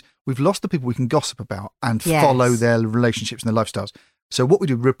from our families. We've lost the people we can gossip about and follow their relationships and their lifestyles. So what we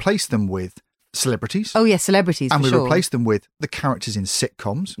do, replace them with celebrities. Oh, yes, celebrities, and for we sure. replace them with the characters in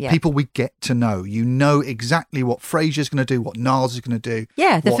sitcoms. Yeah. People we get to know. You know exactly what Frasier's going to do, what Niles is going to do.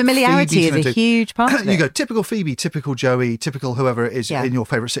 Yeah, the what familiarity Phoebe's is a huge part of it. You go, typical Phoebe, typical Joey, typical whoever it is in your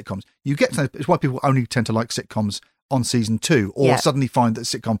favourite sitcoms. You get to know, it's why people only tend to like sitcoms on season 2 or suddenly find that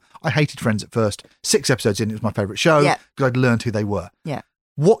sitcom, I hated Friends at first, 6 episodes in, it was my favourite show because I'd learned who they were. Yeah.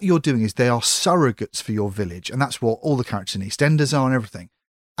 What you're doing is they are surrogates for your village, and that's what all the characters in EastEnders are and everything.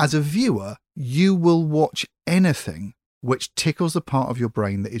 As a viewer, you will watch anything which tickles the part of your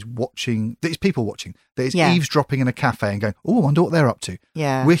brain that is watching, that is people watching, that is eavesdropping in a cafe and going, oh, I wonder what they're up to.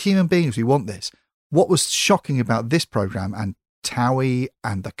 Yeah. We're human beings, we want this. What was shocking about this programme and Towie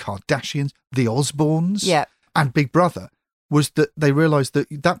and the Kardashians, the Osbournes and Big Brother was that they realised that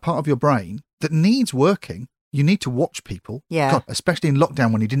that part of your brain that needs working, you need to watch people. Yeah. God, especially in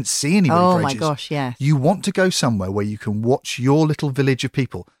lockdown when you didn't see anybody for ages. Oh my gosh, yeah. You want to go somewhere where you can watch your little village of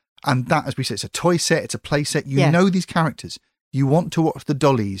people. And that, as we said, it's a toy set, it's a play set. You know these characters. You want to watch the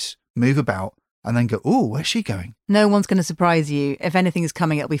dollies move about and then go, oh, where's she going? No one's going to surprise you. If anything is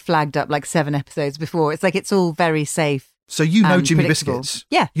coming, it'll be flagged up like 7 episodes before. It's like it's all very safe. So you know and Jimmy predictable. Biscuits.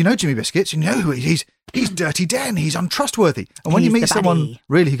 Yeah. You know Jimmy Biscuits. You know who he is. He's Dirty Dan. He's untrustworthy. And when He's you meet the someone baddie.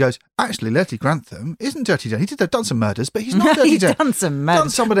 really who goes, actually, Leslie Grantham isn't Dirty Dan. He's done some murders, but he's not Dirty He's Dan. done some murders. Done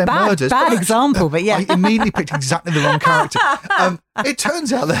some of them murders. Bad but example, but yeah. I immediately picked exactly the wrong character. It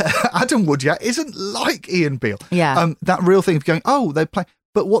turns out that Adam Woodyard isn't like Ian Beale. Yeah. That real thing of going, oh, they play.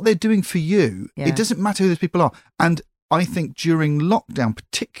 But what they're doing for you, Yeah. it doesn't matter who those people are. And I think during lockdown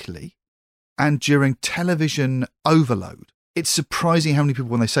particularly, and during television overload, it's surprising how many people,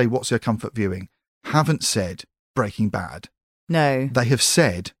 when they say, what's their comfort viewing, haven't said Breaking Bad. No. They have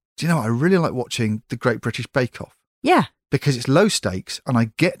said, do you know, I really like watching The Great British Bake Off. Yeah. Because it's low stakes and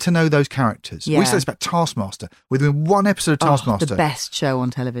I get to know those characters. Yeah. We said this about Taskmaster. Within one episode of Taskmaster. The best show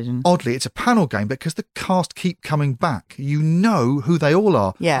on television. Oddly, it's a panel game because the cast keep coming back. You know who they all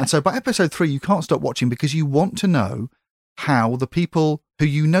are. Yeah. And so by episode 3, you can't stop watching because you want to know how the people who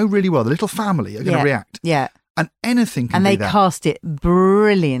you know really well, the little family, are going to react. Yeah. And anything can And be they that. cast it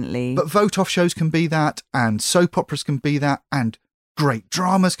brilliantly. But vote-off shows can be that, and soap operas can be that, and great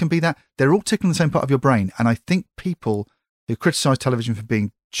dramas can be that. They're all tickling the same part of your brain. And I think people who criticise television for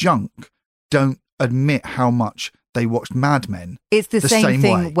being junk don't admit how much they watched Mad Men. It's the same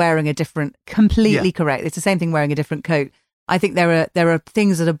thing way. wearing a different, completely correct. It's the same thing wearing a different coat. I think there are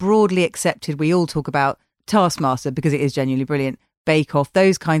things that are broadly accepted. We all talk about Taskmaster because it is genuinely brilliant. Bake Off,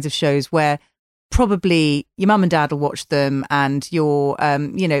 those kinds of shows where probably your mum and dad will watch them and your,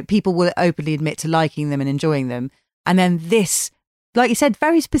 people will openly admit to liking them and enjoying them. And then this, like you said,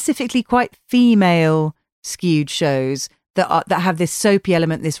 very specifically quite female skewed shows that have this soapy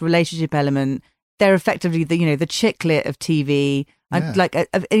element, this relationship element. They're effectively the chick lit of TV, and like an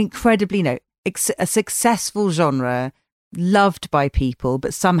incredibly, a successful genre, loved by people,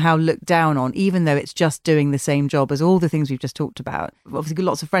 but somehow looked down on, even though it's just doing the same job as all the things we've just talked about. Obviously, got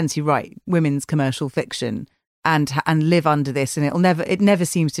lots of friends who write women's commercial fiction and live under this, and it never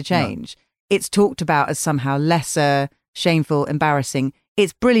seems to change. No. It's talked about as somehow lesser, shameful, embarrassing.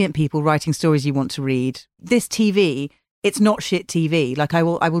 It's brilliant people writing stories you want to read. This TV, it's not shit TV. Like I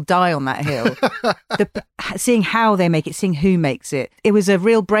will die on that hill. Seeing how they make it, seeing who makes it. It was a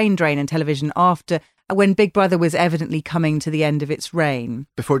real brain drain in television when Big Brother was evidently coming to the end of its reign.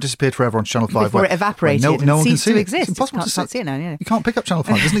 Before it disappeared forever on Channel 5. Before it evaporated no one can ceased see to it. exist. It's impossible to can't see it now. Yeah. You can't pick up Channel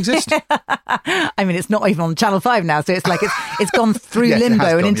 5. It doesn't exist. I mean, it's not even on Channel 5 now, so it's like it's gone through Yes,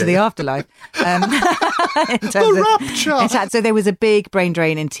 limbo and into the afterlife. The rapture! So there was a big brain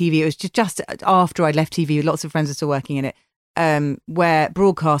drain in TV. It was just after I'd left TV, lots of friends were still working in it, where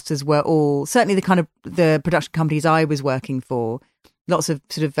broadcasters were all, certainly the production companies I was working for, lots of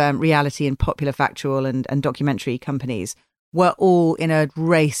sort of reality and popular factual and documentary companies were all in a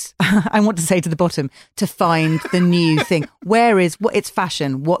race, I want to say to the bottom, to find the new thing. It's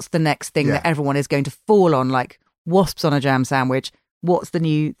fashion. What's the next thing that everyone is going to fall on like wasps on a jam sandwich? What's the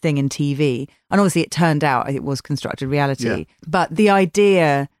new thing in TV? And obviously it turned out it was constructed reality. Yeah. But the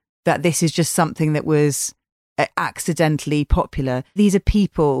idea that this is just something that was accidentally popular. These are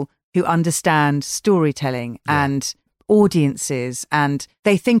people who understand storytelling and audiences, and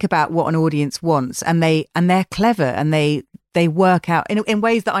they think about what an audience wants, and they're clever, and they work out in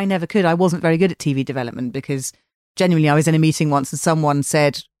ways that I never could. I wasn't very good at TV development because genuinely I was in a meeting once and someone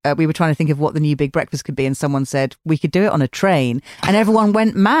said, we were trying to think of what the new Big Breakfast could be, and someone said we could do it on a train, and everyone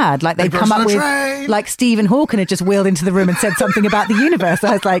went mad. Like they'd come up with like Stephen Hawking had just wheeled into the room and said something about the universe.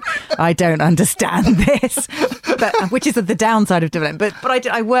 I was like, I don't understand this, but which is the downside of development. But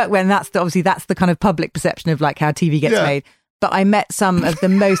I work when that's the kind of public perception of like how TV gets made. But I met some of the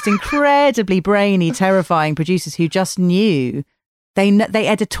most incredibly brainy, terrifying producers who just knew they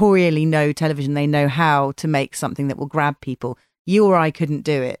editorially know television. They know how to make something that will grab people. You or I couldn't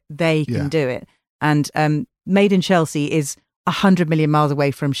do it. They can do it. And Made in Chelsea is 100 million miles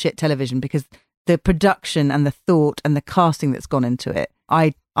away from shit television because the production and the thought and the casting that's gone into it,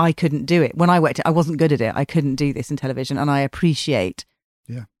 I couldn't do it. When I worked it, I wasn't good at it. I couldn't do this in television, and I appreciate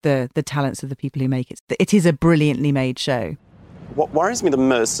the talents of the people who make it. It is a brilliantly made show. What worries me the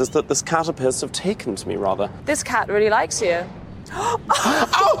most is that this cat appears to have taken to me, rather. This cat really likes you.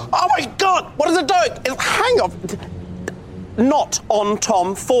 Oh my God! What is it doing? Hang on! Not on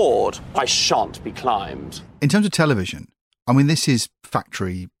Tom Ford. I shan't be climbed. In terms of television, I mean, this is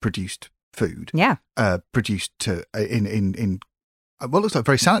factory-produced food. Yeah. Produced in what looks like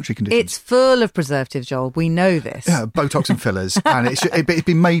very sanitary conditions. It's full of preservatives, Joel. We know this. Yeah, Botox and fillers. And it's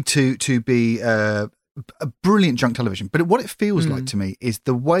been made to be a brilliant junk television. But what it feels like to me is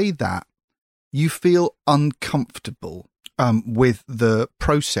the way that you feel uncomfortable with the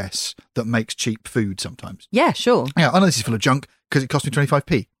process that makes cheap food sometimes. Yeah, sure. Yeah, I know this is full of junk because it cost me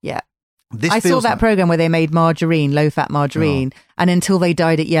 25p. Yeah. This I saw that programme where they made margarine, low-fat margarine, and until they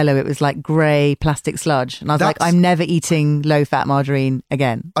dyed it yellow, it was like grey plastic sludge. And I was like, I'm never eating low-fat margarine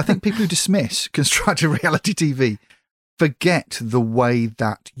again. I think people who dismiss constructed reality TV forget the way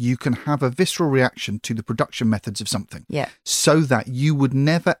that you can have a visceral reaction to the production methods of something. Yeah. So that you would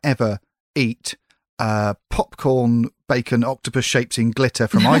never, ever eat popcorn, bacon, octopus shapes in glitter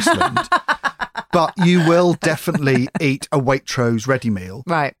from Iceland, but you will definitely eat a Waitrose ready meal,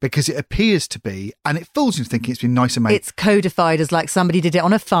 right? Because it appears to be, and it fools you thinking it's been nicer made. It's codified as like somebody did it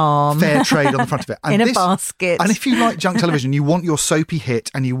on a farm, fair trade on the front of it, and in a basket. And if you like junk television, you want your soapy hit,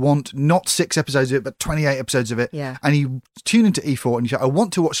 and you want not 6 episodes of it, but 28 episodes of it, and you tune into E4 and you say, I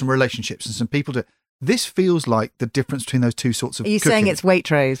want to watch some relationships and some people do. This feels like the difference between those two sorts of Are you cooking. saying it's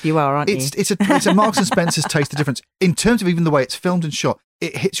Waitrose? You are, aren't you? It's a Marks and Spencer's taste the difference. In terms of even the way it's filmed and shot,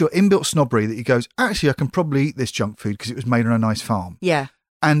 it hits your inbuilt snobbery that you goes, actually, I can probably eat this junk food because it was made on a nice farm. Yeah.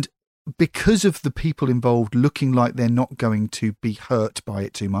 And because of the people involved looking like they're not going to be hurt by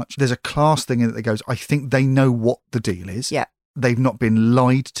it too much, there's a class thing in it that goes, I think they know what the deal is. Yeah. They've not been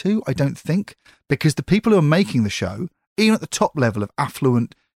lied to, I don't think, because the people who are making the show, even at the top level of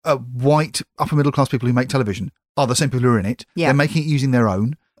affluent, white, upper middle class people who make television are the same people who are in it. Yeah. They're making it using their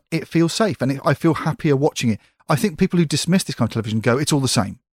own. It feels safe, and I feel happier watching it. I think people who dismiss this kind of television go, it's all the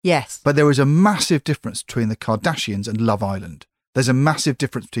same. Yes. But there is a massive difference between the Kardashians and Love Island. There's a massive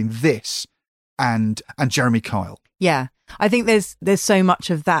difference between this and Jeremy Kyle. Yeah. I think there's so much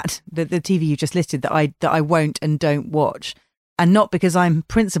of that, the TV you just listed, that I won't and don't watch. And not because I'm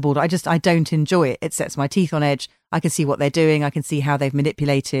principled, I don't enjoy it. It sets my teeth on edge. I can see what they're doing. I can see how they've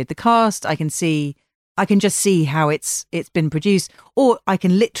manipulated the cast. I can just see how it's been produced, or I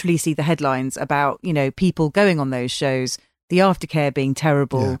can literally see the headlines about, people going on those shows, the aftercare being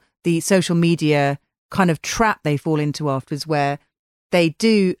terrible, the social media kind of trap they fall into afterwards, where they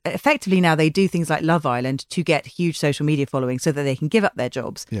do things like Love Island to get huge social media following so that they can give up their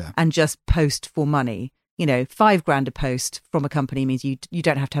jobs and just post for money. $5,000 a post from a company means you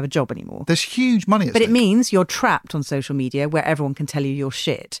don't have to have a job anymore. There's huge money at stake. But it means you're trapped on social media where everyone can tell you you're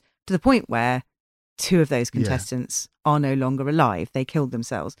shit, to the point where 2 of those contestants are no longer alive. They killed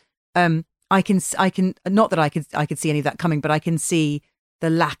themselves. I can not that I could see any of that coming, but I can see the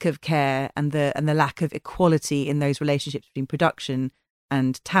lack of care and the lack of equality in those relationships between production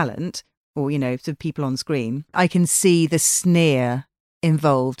and talent, or sort of people on screen. I can see the sneer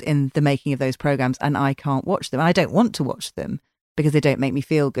involved in the making of those programs, and I can't watch them. I don't want to watch them because they don't make me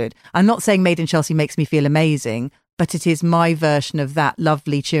feel good. I'm not saying Made in Chelsea makes me feel amazing, but it is my version of that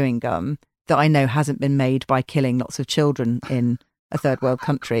lovely chewing gum that I know hasn't been made by killing lots of children in a third world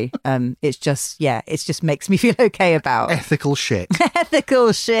country. It just makes me feel okay about ethical shit.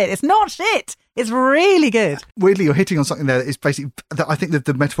 Ethical shit. It's not shit. It's really good. Weirdly, you're hitting on something there that is basically, that I think that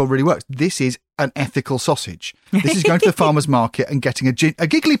the metaphor really works. This is an ethical sausage. This is going to the farmer's market and getting a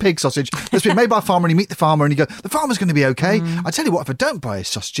giggly pig sausage that's been made by a farmer, and you meet the farmer and you go, the farmer's going to be okay. I tell you what, if I don't buy his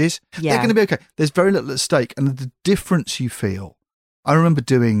sausages, they're going to be okay. There's very little at stake, and the difference you feel. I remember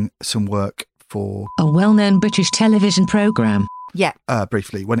doing some work for a well-known British television programme. Yeah.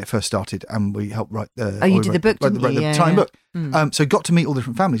 Briefly, when it first started, and we helped write the... you did the book, didn't you? The Time book. So got to meet all the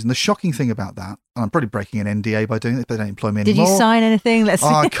different families. And the shocking thing about that, and I'm probably breaking an NDA by doing this, but they don't employ me anymore. Did you sign anything?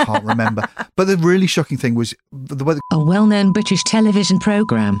 I can't remember. But the really shocking thing was the way a well-known British television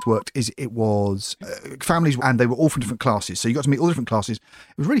programme worked is it was families, and they were all from different classes. So you got to meet all different classes.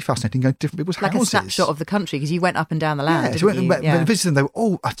 It was really fascinating going to different people's like houses. Like a snapshot of the country, because you went up and down the land, so we visited them. They were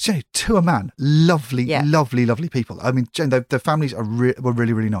all, to a man, lovely people. I mean, the families were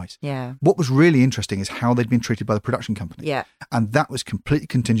really, really nice. Yeah. What was really interesting is how they'd been treated by the production company. Yeah. And that was completely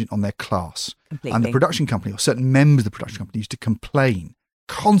contingent on their class. Completely. And the production company, or certain members of the production company, used to complain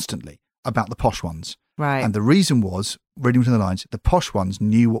constantly about the posh ones. Right. And the reason was, reading between the lines, the posh ones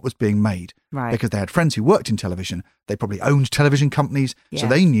knew what was being made. Right. Because they had friends who worked in television. They probably owned television companies. So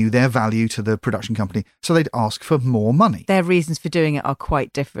they knew their value to the production company. So they'd ask for more money. Their reasons for doing it are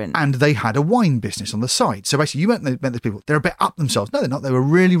quite different. And they had a wine business on the side. So basically, you met those people. They're a bit up themselves. No, they're not. They were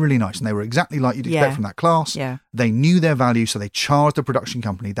really, really nice. And they were exactly like you'd expect from that class. Yeah. They knew their value. So they charged the production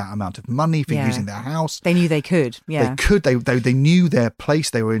company that amount of money for using their house. They knew they could. Yeah. They could. They knew their place.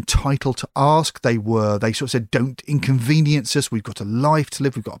 They were entitled to ask. They sort of said, don't inconvenience us. We've got a life to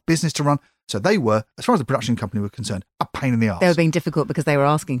live. We've got a business to run. So they were, as far as the production company were concerned, a pain in the arse. They were being difficult because they were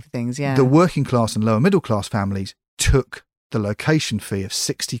asking for things, yeah. The working class and lower middle class families took the location fee of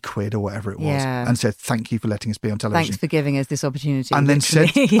 60 quid or whatever it was and said, thank you for letting us be on television. Thanks for giving us this opportunity. And then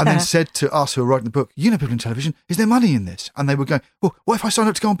said to us who were writing the book, you know people in television, is there money in this? And they were going, well, what if I signed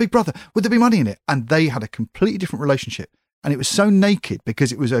up to go on Big Brother? Would there be money in it? And they had a completely different relationship. And it was so naked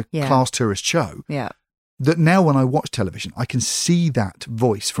because it was a class tourist show. Yeah. That now when I watch television, I can see that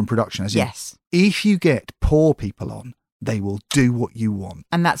voice from production. As in, if you get poor people on, they will do what you want.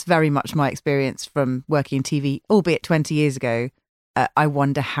 And that's very much my experience from working in TV, albeit 20 years ago. I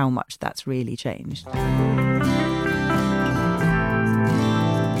wonder how much that's really changed.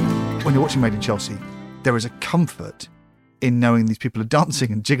 When you're watching Made in Chelsea, there is a comfort in knowing these people are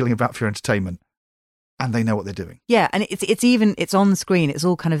dancing and jiggling about for your entertainment. And they know what they're doing. Yeah, and it's on the screen. It's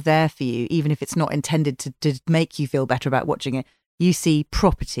all kind of there for you, even if it's not intended to make you feel better about watching it. You see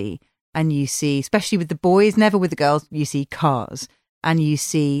property, and you see, especially with the boys, never with the girls, you see cars, and you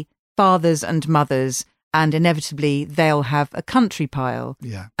see fathers and mothers, and inevitably they'll have a country pile.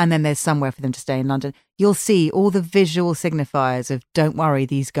 Yeah. And then there's somewhere for them to stay in London. You'll see all the visual signifiers of, don't worry,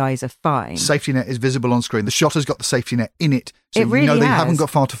 these guys are fine. Safety net is visible on screen. The shot has got the safety net in it. So it really you know they has. haven't got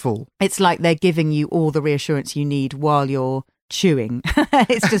far to fall. It's like they're giving you all the reassurance you need while you're chewing.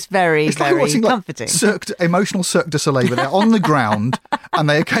 It's just very, it's very like comforting. Emotional Cirque du Soleil, but they're on the ground and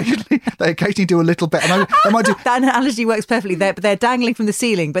they occasionally do a little bit. And they might do... That analogy works perfectly. They're dangling from the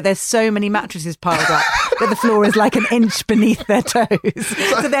ceiling, but there's so many mattresses piled up that the floor is like an inch beneath their toes.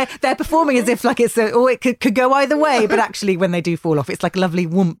 So they're performing as if like it could go either way, but actually when they do fall off, it's like a lovely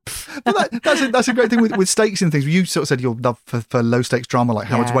whoomp. That's a great thing with stakes and things. You sort of said your love for low stakes drama like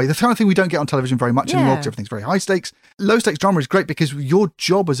Howard's Way. The kind of thing we don't get on television very much anymore because everything's very high stakes. Low stakes drama is great because your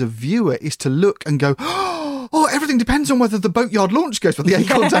job as a viewer is to look and go, oh, everything depends on whether the boatyard launch goes for the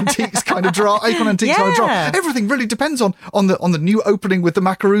Acorns Antiques kind of draw. Acorn Antiques kind of draw. Everything really depends on the new opening with the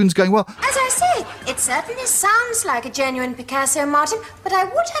macaroons going well. As I say, it certainly sounds like a genuine Picasso, Martin, but I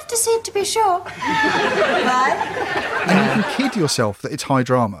would have to see it to be sure. Right? And you can kid yourself that it's high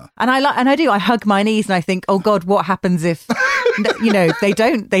drama. And I hug my knees and I think, oh God, what happens if they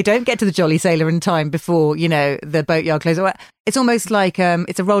don't get to the Jolly Sailor in time before the boatyard closes. It's almost like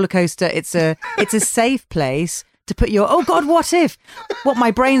it's a roller coaster. It's a safe place to put your, oh God, what if? What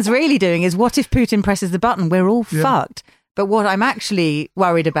my brain's really doing is, what if Putin presses the button? We're all fucked. But what I'm actually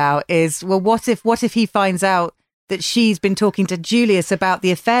worried about is, well, what if he finds out that she's been talking to Julius about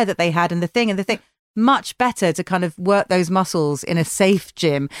the affair that they had and the thing. Much better to kind of work those muscles in a safe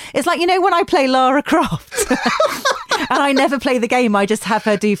gym. It's like, when I play Lara Croft and I never play the game, I just have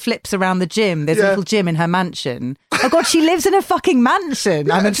her do flips around the gym. There's a little gym in her mansion Oh God, she lives in a fucking mansion.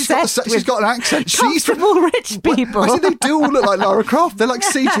 Yeah, I'm and obsessed. she's got an accent. Comfortable rich people. I see they do all look like Lara Croft. They're like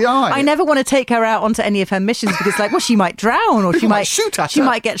CGI. I never want to take her out onto any of her missions because, like, well, she might drown or People she might shoot at she her.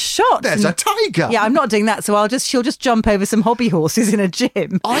 might get shot. There's a tiger. Yeah, I'm not doing that. So she'll just jump over some hobby horses in a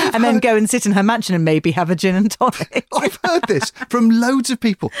gym and then go and sit in her mansion and maybe have a gin and tonic. I've heard this from loads of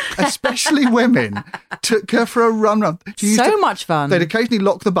people, especially women. Took her for a run round. So much fun. They'd occasionally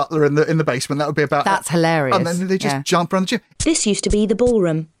lock the butler in the basement. That would be about. That's hilarious. And then they just jump around the gym. This used to be the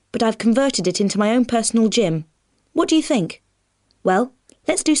ballroom, but I've converted it into my own personal gym. What do you think? Well,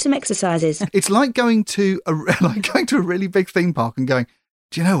 let's do some exercises. It's like going to a really big theme park and going,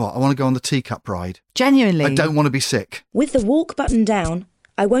 do you know what? I want to go on the teacup ride. Genuinely. I don't want to be sick. With the walk button down,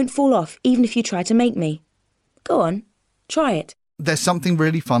 I won't fall off even if you try to make me. Go on, try it. There's something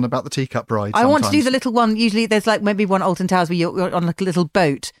really fun about the teacup ride. I want to do the little one. Usually there's like maybe one at Alton Towers where you're on like a little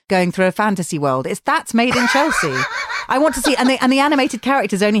boat going through a fantasy world. That's made in Chelsea. I want to see, and the animated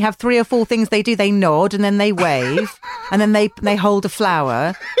characters only have 3 or 4 things they do. They nod and then they wave and then they hold a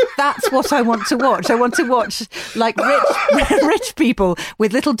flower. That's what I want to watch. I want to watch like rich people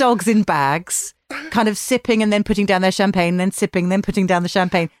with little dogs in bags, kind of sipping and then putting down their champagne, then sipping, then putting down the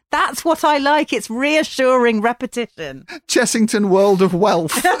champagne. That's what I like. It's reassuring repetition. Chessington World of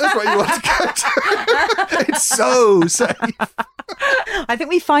Wealth. That's what you want to go to. It's so safe. I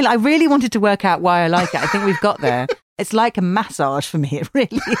think I really wanted to work out why I like it. I think we've got there. It's like a massage for me. It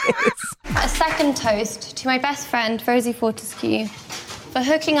really is. A second toast to my best friend, Rosie Fortescue, for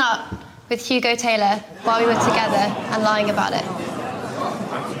hooking up with Hugo Taylor while we were together and lying about it.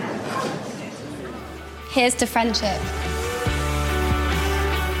 Here's to friendship.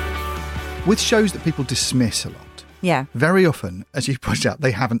 With shows that people dismiss a lot, yeah, very often, as you pointed out,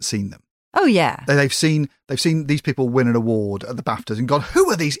 they haven't seen them. Oh yeah, they've seen these people win an award at the BAFTAs and gone, "Who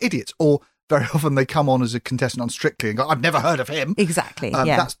are these idiots?" Or very often they come on as a contestant on Strictly and go, "I've never heard of him." Exactly.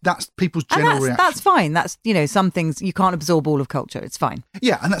 Yeah, that's people's general reaction. That's fine. That's some things you can't absorb all of culture. It's fine.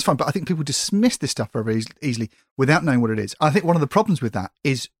 Yeah, and that's fine. But I think people dismiss this stuff very easily without knowing what it is. I think one of the problems with that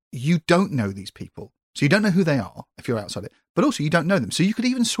is you don't know these people. So you don't know who they are if you're outside it, but also you don't know them. So you could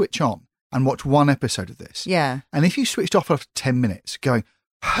even switch on and watch one episode of this. Yeah. And if you switched off after 10 minutes going,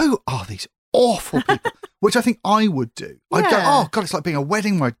 who are these awful people? Which I think I would do. Yeah. I'd go, oh God, it's like being a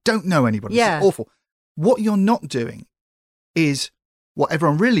wedding where I don't know anybody. Yeah. It's awful. What you're not doing is what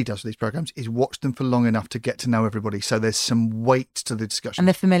everyone really does with these programs is watch them for long enough to get to know everybody. So there's some weight to the discussion. And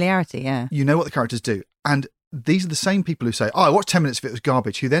the familiarity, yeah. You know what the characters do. And these are the same people who say, oh, I watched 10 minutes if it was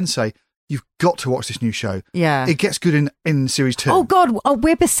garbage, who then say, you've got to watch this new show. Yeah. It gets good in series 2. Oh, God. Oh,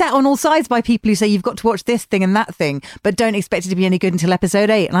 we're beset on all sides by people who say you've got to watch this thing and that thing, but don't expect it to be any good until episode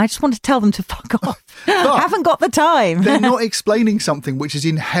 8. And I just want to tell them to fuck off. Haven't got the time. They're not explaining something which is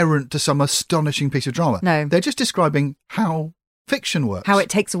inherent to some astonishing piece of drama. No. They're just describing how fiction works. How it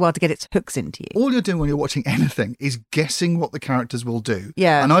takes a while to get its hooks into you. All you're doing when you're watching anything is guessing what the characters will do.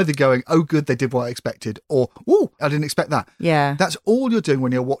 Yeah. And either going, oh, good, they did what I expected, or, oh, I didn't expect that. Yeah. That's all you're doing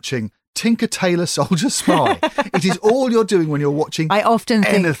when you're watching Tinker Tailor Soldier Spy. It is all you're doing when you're watching I often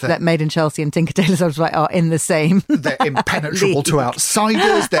anything. think that Made in Chelsea and Tinker Tailor Soldier Spy are in the same They're impenetrable to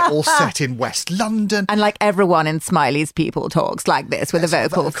outsiders. They're all set in West London. And like everyone in Smiley's People talks like this with a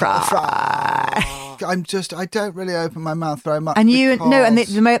vocal fry. I don't really open my mouth very much. And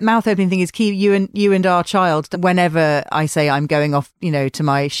the mouth opening thing is key. You and our child, whenever I say I'm going off, to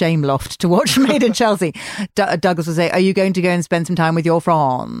my shame loft to watch Made in Chelsea, Douglas will say, are you going to go and spend some time with your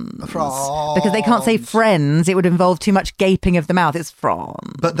friends? Because they can't say friends. It would involve too much gaping of the mouth. It's friends.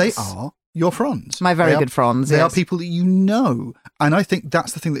 But they are your friends. My very good friends. They are people that you know. And I think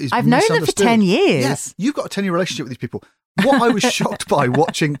that's the thing that is I've known them for 10 years. Yes, you've got a 10-year relationship with these people. What I was shocked by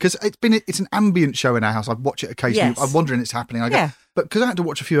watching, because it's an ambient show in our house. I watch it occasionally. Yes. I'm wondering it's happening. But because I had to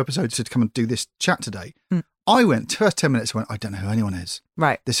watch a few episodes to come and do this chat today, I went, first 10 minutes, I went, I don't know who anyone is.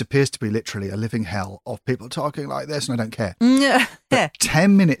 Right. This appears to be literally a living hell of people talking like this, and I don't care. Yeah. But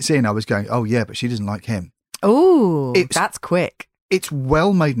 10 minutes in, I was going, oh yeah, but she doesn't like him. Oh, that's quick. It's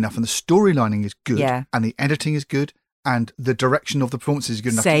well made enough, and the storylining is good, Yeah. and the editing is good, and the direction of the performances is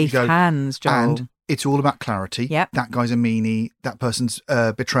good enough. Safe to go, hands, Joel. And it's all about clarity. Yep. That guy's a meanie. That person's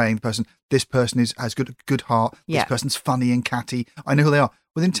betraying the person. This person has good heart. Yeah. This person's funny and catty. I know who they are.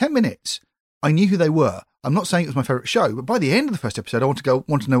 Within 10 minutes, I knew who they were. I'm not saying it was my favourite show, but by the end of the first episode, I want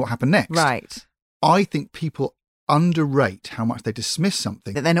to know what happened next. Right. I think people underrate how much they dismiss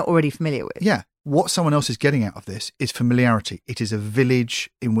something that they're not already familiar with. Yeah. What someone else is getting out of this is familiarity. It is a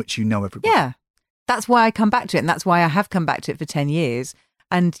village in which you know everybody. Yeah. That's why I come back to it. And that's why I have come back to it for 10 years.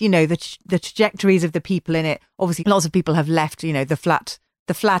 And, the trajectories of the people in it, obviously lots of people have left, the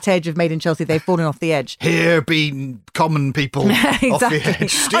the flat edge of Made in Chelsea. They've fallen off the edge. Here be common people Exactly. off the edge.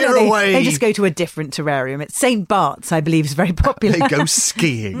 Steer no, away. They just go to a different terrarium. It's St. Bart's, I believe, is very popular. They go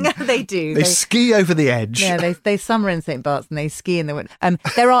skiing. They do. They ski over the edge. Yeah, they summer in St. Bart's and they ski in the winter.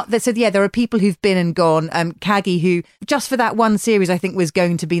 There are people who've been and gone. Caggie, who just for that one series I think was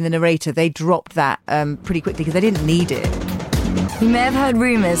going to be the narrator, they dropped that pretty quickly because they didn't need it. You may have heard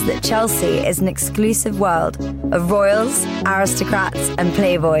rumours that Chelsea is an exclusive world of royals, aristocrats and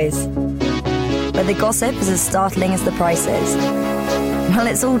playboys. But the gossip is as startling as the prices. Well,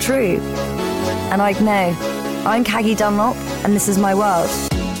 it's all true. And I know. I'm Caggie Dunlop and this is my world.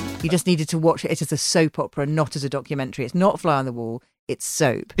 You just needed to watch it as a soap opera, not as a documentary. It's not fly on the wall, it's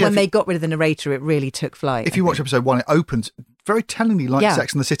soap. Yeah, when they got rid of the narrator, it really took flight. If you watch episode 1, it opens very tellingly like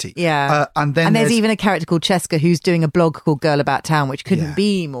Sex and the City. Yeah. And there's even a character called Cheska who's doing a blog called Girl About Town, which couldn't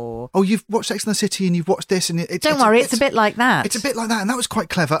be more. Oh, you've watched Sex and the City and you've watched this. And Don't worry, it's a bit like that. It's a bit like that. And that was quite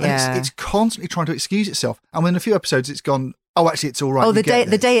clever. Yeah. And it's constantly trying to excuse itself. And within a few episodes, it's gone, oh, actually, it's all right. Oh, the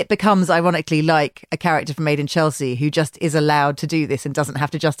day it becomes, ironically, like a character from Made in Chelsea who just is allowed to do this and doesn't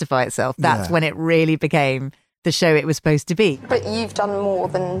have to justify itself. That's when it really became the show it was supposed to be. But you've done more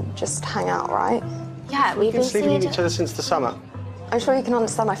than just hang out, right? Yeah, we've been sleeping with seeing each other since the summer. I'm sure you can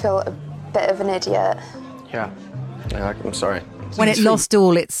understand I feel a bit of an idiot. Yeah. I'm sorry. When it lost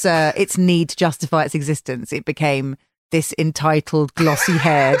all its need to justify its existence, it became this entitled,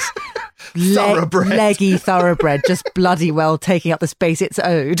 glossy-haired, leggy thoroughbred, just bloody well taking up the space it's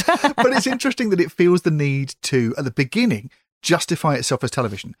owed. But it's interesting that it feels the need to, at the beginning, justify itself as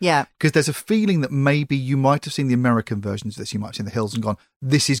television. Yeah. Because there's a feeling that maybe you might have seen the American versions of this, you might have seen The Hills and gone,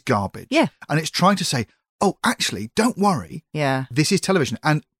 this is garbage. Yeah. And it's trying to say, oh, actually, don't worry. Yeah. This is television.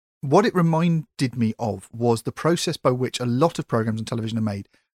 And what it reminded me of was the process by which a lot of programmes on television are made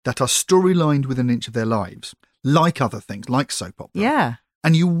that are storylined within an inch of their lives, like other things, like soap opera. Yeah.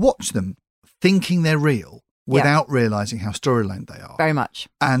 And you watch them thinking they're real without realising how storylined they are. Very much.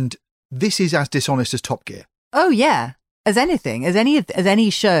 And this is as dishonest as Top Gear. Oh, yeah. As anything, as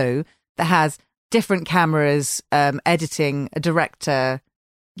any show that has different cameras, editing, a director.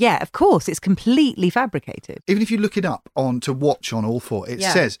 Yeah, of course, it's completely fabricated. Even if you look it up to watch on All 4, it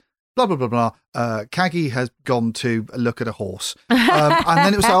says, blah, blah, blah, blah, Caggie has gone to look at a horse. And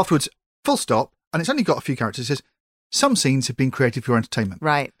then it was afterwards, full stop, and it's only got a few characters. It says, some scenes have been created for your entertainment.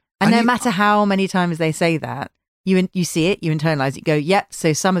 Right. And no matter how many times they say that, you see it, you internalise it, you go, yep,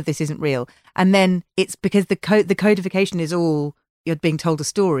 so some of this isn't real. And then it's because the codification is all, you're being told a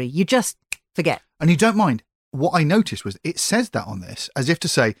story. You just forget. And you don't mind. What I noticed was it says that on this as if to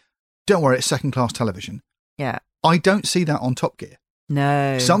say, don't worry, it's second-class television. Yeah. I don't see that on Top Gear.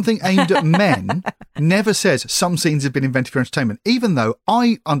 No. Something aimed at men never says some scenes have been invented for entertainment, even though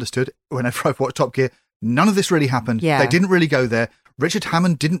I understood whenever I've watched Top Gear, none of this really happened. Yeah. They didn't really go there. Richard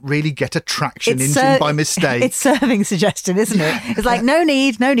Hammond didn't really get a traction engine by mistake. It's serving suggestion, isn't it? It's like, no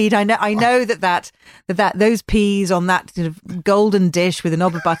need. I know that those peas on that sort of golden dish with a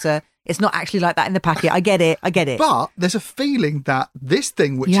knob of butter, it's not actually like that in the packet. I get it. But there's a feeling that this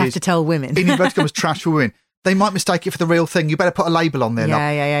thing, which you have is to tell women, in inverted commas, trash for women, they might mistake it for the real thing. You better put a label on there.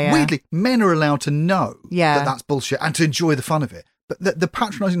 Yeah. Weirdly, men are allowed to know Yeah. that that's bullshit and to enjoy the fun of it. But the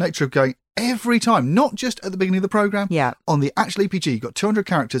patronising nature of going every time, not just at the beginning of the programme, on the actual EPG, you've got 200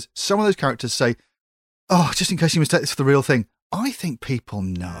 characters. Some of those characters say, oh, just in case you mistake this for the real thing. I think people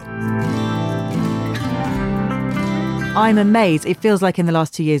know. I'm amazed. It feels like in the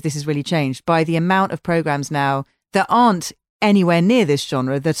last 2 years, this has really changed by the amount of programmes now that aren't anywhere near this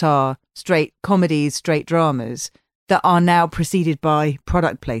genre, that are straight comedies, straight dramas, that are now preceded by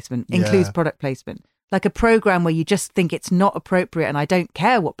product placement, includes product placement. Like a programme where you just think it's not appropriate and I don't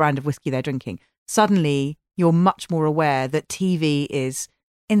care what brand of whiskey they're drinking. Suddenly, you're much more aware that TV is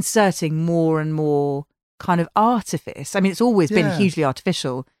inserting more and more kind of artifice. I mean, it's always been hugely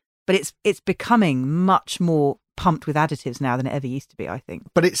artificial, but it's becoming much more pumped with additives now than it ever used to be, I think.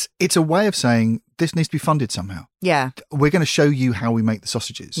 But it's a way of saying this needs to be funded somehow. Yeah. We're going to show you how we make the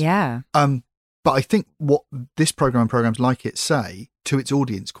sausages. Yeah. But I think what this programme and programmes like it say to its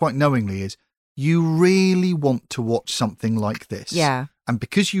audience quite knowingly is, you really want to watch something like this. Yeah. And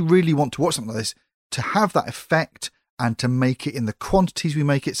because you really want to watch something like this, to have that effect and to make it in the quantities we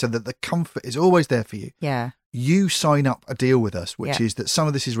make it so that the comfort is always there for you. Yeah. You sign up a deal with us, which is that some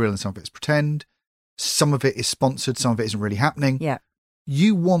of this is real and some of it's pretend. Some of it is sponsored, some of it isn't really happening. Yeah.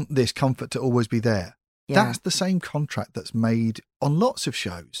 You want this comfort to always be there. Yeah. That's the same contract that's made on lots of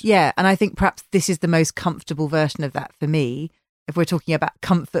shows. Yeah. And I think perhaps this is the most comfortable version of that for me, if we're talking about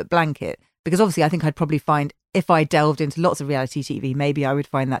comfort blanket. Because obviously I think I'd probably find, if I delved into lots of reality TV, maybe I would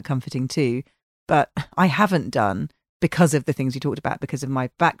find that comforting too. But I haven't done. because of the things you talked about, because of my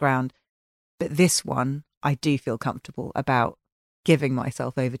background. But this one, I do feel comfortable about giving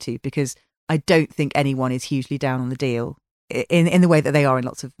myself over to, because I don't think anyone is hugely down on the deal in the way that they are in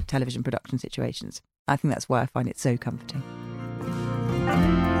lots of television production situations. I think that's why I find it so comforting.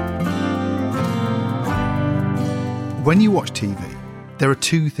 When you watch TV, there are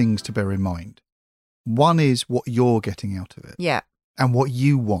two things to bear in mind. One is what you're getting out of it. Yeah. And what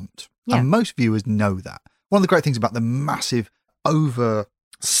you want. Yeah. And most viewers know that. One of the great things about the massive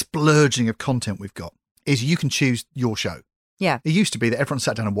over-splurging of content we've got is you can choose your show. Yeah. It used to be that everyone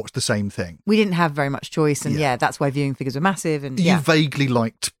sat down and watched the same thing. We didn't have very much choice, and that's why viewing figures were massive. And you vaguely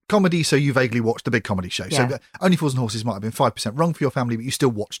liked comedy, so you vaguely watched the big comedy show. Yeah. So Only Fools and Horses might have been 5% wrong for your family, but you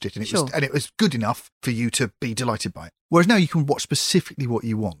still watched it, and it was good enough for you to be delighted by it. Whereas now you can watch specifically what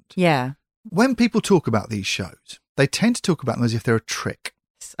you want. Yeah. When people talk about these shows, they tend to talk about them as if they're a trick.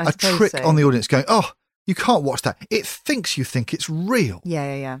 I a trick so. On the audience going, oh, you can't watch that. It thinks you think it's real.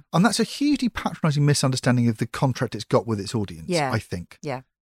 Yeah. And that's a hugely patronising misunderstanding of the contract it's got with its audience, I think. Yeah.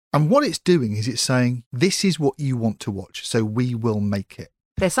 And what it's doing is it's saying, this is what you want to watch, so we will make it.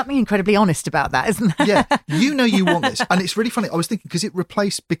 There's something incredibly honest about that, isn't there? Yeah, you know you want this. And it's really funny. I was thinking, because it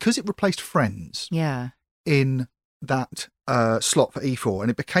replaced Friends in that slot for E4, and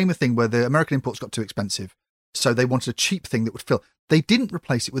it became a thing where the American imports got too expensive, so they wanted a cheap thing that would fill. They didn't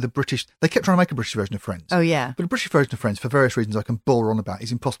replace it with a British... They kept trying to make a British version of Friends. Oh, yeah. But a British version of Friends, for various reasons I can bore on about,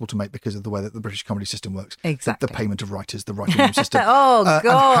 is impossible to make because of the way that the British comedy system works. Exactly. The payment of writers, the writing room system. Oh, God.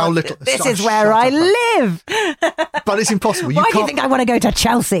 And how little... This is where I live. But it's impossible. Why do you think I want to go to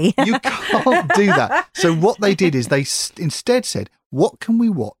Chelsea? You can't do that. So what they did is they instead said, what can we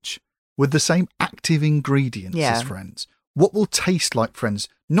watch with the same active ingredients as Friends? What will taste like Friends?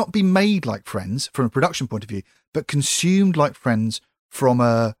 Not be made like Friends from a production point of view, but consumed like Friends from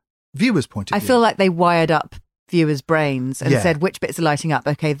a viewer's point of view. I feel like they wired up viewers' brains and said, which bits are lighting up?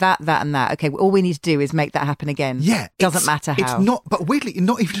 Okay, that, and that. Okay, all we need to do is make that happen again. Yeah. Doesn't matter how. It's not, but weirdly,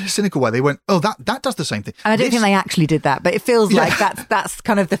 not even in a cynical way. They went, oh, that does the same thing. And I don't think they actually did that, but it feels like that's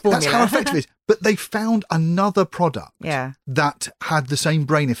kind of the formula. That's how effective it is. But they found another product that had the same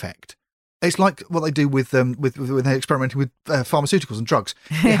brain effect. It's like what they do with when they're experimenting with pharmaceuticals and drugs.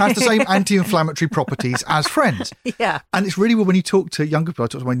 It has the same anti-inflammatory properties as Friends. Yeah. And it's really well when you talk to younger people. I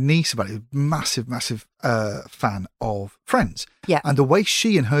talked to my niece about it, massive fan of Friends. Yeah. And the way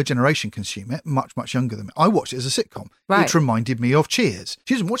she and her generation consume it, much, much younger than me. I watched it as a sitcom, which reminded me of Cheers.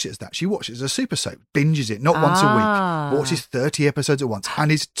 She doesn't watch it as that. She watches it as a super soap, binges it, not once a week, watches 30 episodes at once,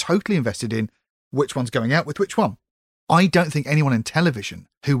 and is totally invested in which one's going out with which one. I don't think anyone in television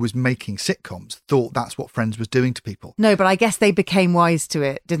who was making sitcoms thought that's what Friends was doing to people. No, but I guess they became wise to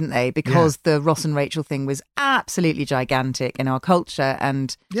it, didn't they? Because the Ross and Rachel thing was absolutely gigantic in our culture,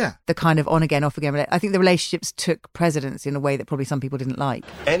 and the kind of on again, off again. I think the relationships took precedence in a way that probably some people didn't like.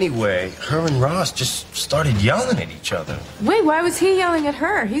 Anyway, her and Ross just started yelling at each other. Wait, why was he yelling at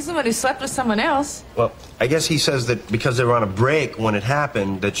her? He's the one who slept with someone else. Well, I guess he says that because they were on a break when it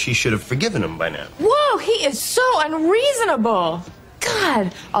happened, that she should have forgiven him by now. Whoa, he is so unreasonable.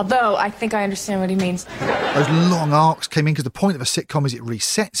 God. Although, I think I understand what he means. Those long arcs came in because the point of a sitcom is it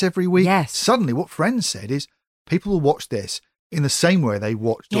resets every week. Yes. Suddenly what Friends said is people will watch this in the same way they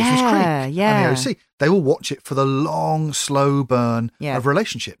watch Dawson's Creek and the OC. They will watch it for the long, slow burn of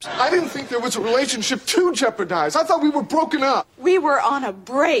relationships. I didn't think there was a relationship to jeopardize. I thought we were broken up. We were on a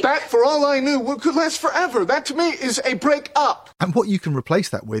break. That, for all I knew, could last forever. That, to me, is a break up. And what you can replace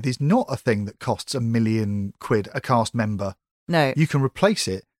that with is not a thing that costs £1 million a cast member. No. You can replace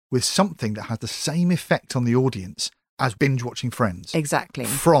it with something that has the same effect on the audience as binge-watching Friends. Exactly.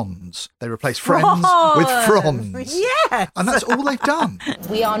 Fronds. They replace Friends with Fronds. Yes! And that's all they've done.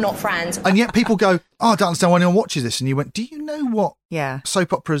 We are not friends. And yet people go, oh, I don't understand why anyone watches this. And you went, do you know what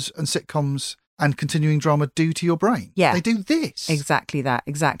soap operas and sitcoms and continuing drama do to your brain? Yeah. They do this. Exactly that.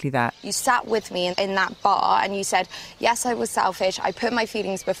 You sat with me in that bar and you said, yes, I was selfish. I put my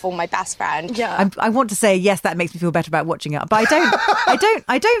feelings before my best friend. Yeah. I want to say, yes, that makes me feel better about watching it. But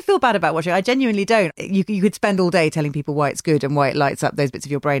I don't feel bad about watching it. I genuinely don't. You could spend all day telling people why it's good and why it lights up those bits of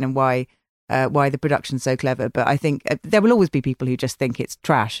your brain and why the production's so clever. But I think there will always be people who just think it's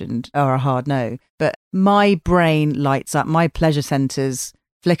trash and are a hard no. But my brain lights up, my pleasure centres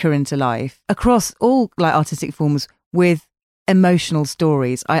flicker into life across all artistic forms with emotional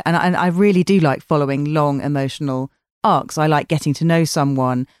stories. I really do like following long emotional arcs. I like getting to know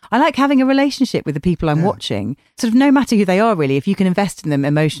someone. I like having a relationship with the people I'm watching. Sort of no matter who they are, really. If you can invest in them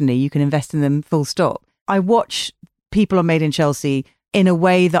emotionally, you can invest in them full stop. I watch People on Made in Chelsea in a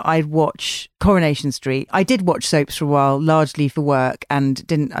way that I'd watch Coronation Street. I did watch soaps for a while, largely for work, and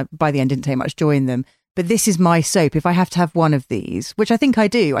by the end didn't take much joy in them. But this is my soap. If I have to have one of these, which I think I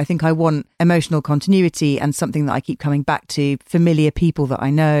do, I think I want emotional continuity and something that I keep coming back to, familiar people that I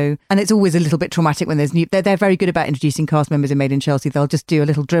know. And it's always a little bit traumatic when there's new... They're very good about introducing cast members in Made in Chelsea. They'll just do a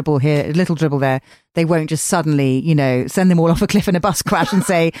little dribble here, a little dribble there. They won't just suddenly, send them all off a cliff in a bus crash and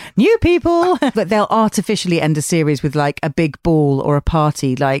say, new people. But they'll artificially end a series with like a big ball or a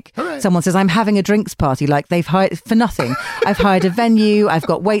party. Like someone says, I'm having a drinks party. Like they've hired for nothing. I've hired a venue. I've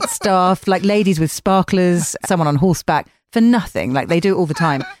got wait staff, like ladies with sparklers, someone on horseback. For nothing. Like they do it all the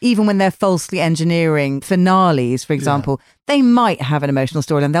time. Even when they're falsely engineering finales, for example, they might have an emotional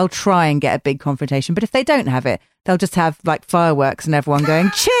story and they'll try and get a big confrontation. But if they don't have it, they'll just have like fireworks and everyone going,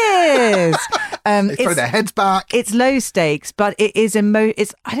 cheers. They throw their heads back. It's low stakes, but it is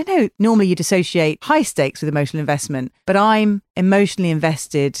it's I don't know, normally you'd associate high stakes with emotional investment, but I'm emotionally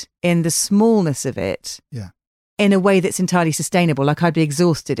invested in the smallness of it. Yeah. In a way that's entirely sustainable. Like I'd be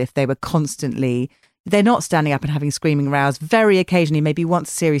exhausted if they were constantly... They're not standing up and having screaming rows. Very occasionally, maybe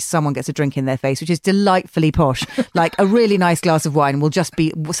once a series, someone gets a drink in their face, which is delightfully posh. Like a really nice glass of wine will just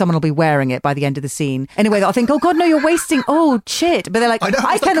be, someone will be wearing it by the end of the scene. In a way that I'll think, oh God, no, you're wasting. Oh, shit. But they're like,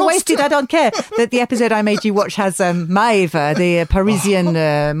 I can waste it. I don't care. The episode I made you watch has Maeva, the Parisian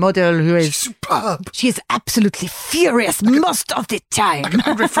model who is superb. She is absolutely furious most of the time. Like an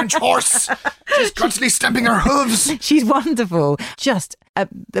angry French horse. She's constantly stamping her hooves. She's wonderful. Just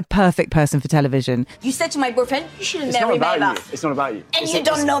the perfect person for television. You said to my boyfriend, you shouldn't It's marry not my about mouth. you. It's not about you. And you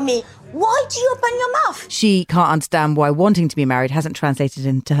don't know me. Why do you open your mouth? She can't understand why wanting to be married hasn't translated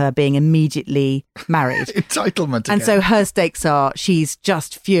into her being immediately married. Entitlement again. And so her stakes are, she's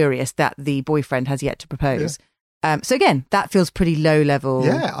just furious that the boyfriend has yet to propose. Yeah. So again, that feels pretty low level.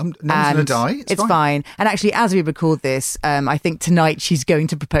 Yeah, no one's going to die. It's fine. And actually, as we record this, I think tonight she's going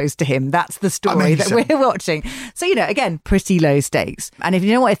to propose to him. That's the story that we're watching. So, again, pretty low stakes. And if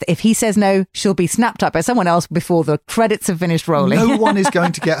you know what, if he says no, she'll be snapped up by someone else before the credits have finished rolling. No one is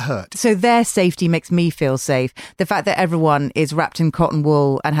going to get hurt. So their safety makes me feel safe. The fact that everyone is wrapped in cotton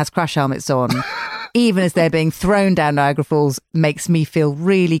wool and has crash helmets on, even as they're being thrown down Niagara Falls, makes me feel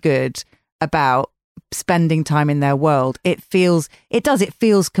really good about spending time in their world. It feels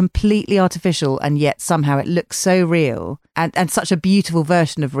completely artificial, and yet somehow it looks so real and such a beautiful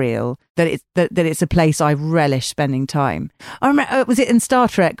version of real that it's a place I relish spending time. I remember, was it in Star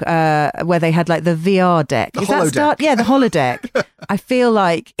Trek where they had like the VR deck? The holodeck. The holodeck. I feel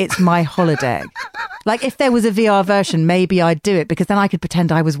like it's my holodeck. Like if there was a VR version, maybe I'd do it because then I could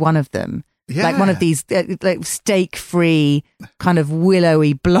pretend I was one of them. Yeah. Like one of these like stake-free kind of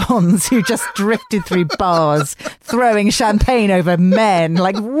willowy blondes who just drifted through bars, throwing champagne over men.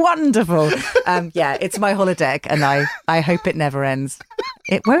 Like wonderful. Yeah, it's my holodeck and I hope it never ends.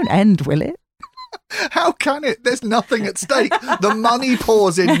 It won't end, will it? How can it? There's nothing at stake. The money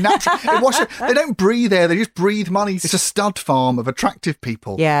pours in naturally. They don't breathe air, they just breathe money. It's a stud farm of attractive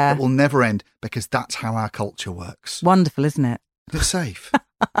people that will never end because that's how our culture works. Wonderful, isn't it? They're safe.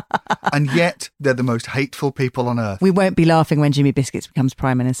 And yet they're the most hateful people on earth. We won't be laughing when Jimmy Biscuits becomes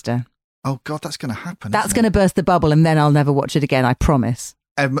Prime Minister. Oh God, that's going to happen. That's going to burst the bubble and then I'll never watch it again, I promise.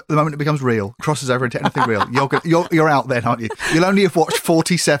 The moment it becomes real, crosses over into anything real, you're out then, aren't you? You'll only have watched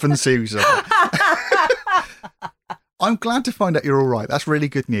 47 series of it. I'm glad to find out you're all right. That's really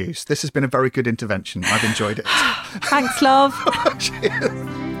good news. This has been a very good intervention. I've enjoyed it. Thanks, love. Cheers.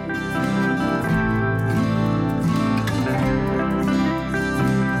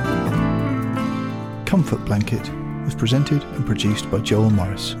 Comfort Blanket was presented and produced by Joel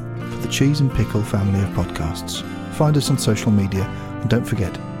Morris for the Cheese and Pickle family of podcasts. Find us on social media and don't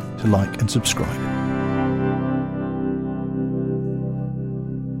forget to like and subscribe.